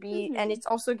 And it's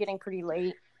also getting pretty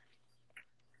late.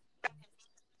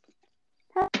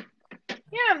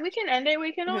 Yeah, we can end it.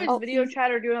 We can always video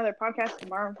chat or do another podcast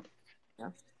tomorrow.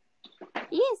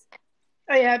 Yes.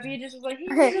 Oh yeah, B just was like,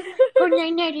 Okay. oh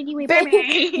night anyway.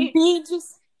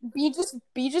 B just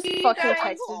fucking guys.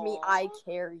 texted me. I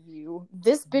care you.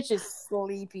 This bitch is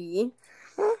sleepy.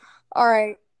 All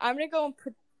right, I'm gonna go and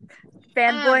put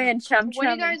Fanboy and Chum Chum. What do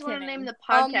you guys and want to Kinning. name the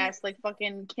podcast? Like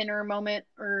fucking Kinner moment,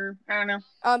 or I don't know.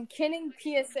 Kinning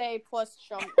PSA plus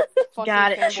Chum.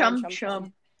 Got it. Fanboy Chum and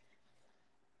Chum.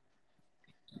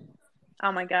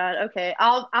 Oh my god. Okay,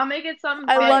 I'll make it some.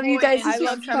 I love you guys. I Chum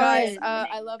love you Chum guys. and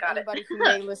I love Got it. anybody who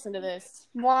may listen to this.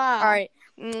 Mwah. All right.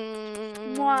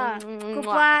 Mwah.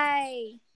 Goodbye.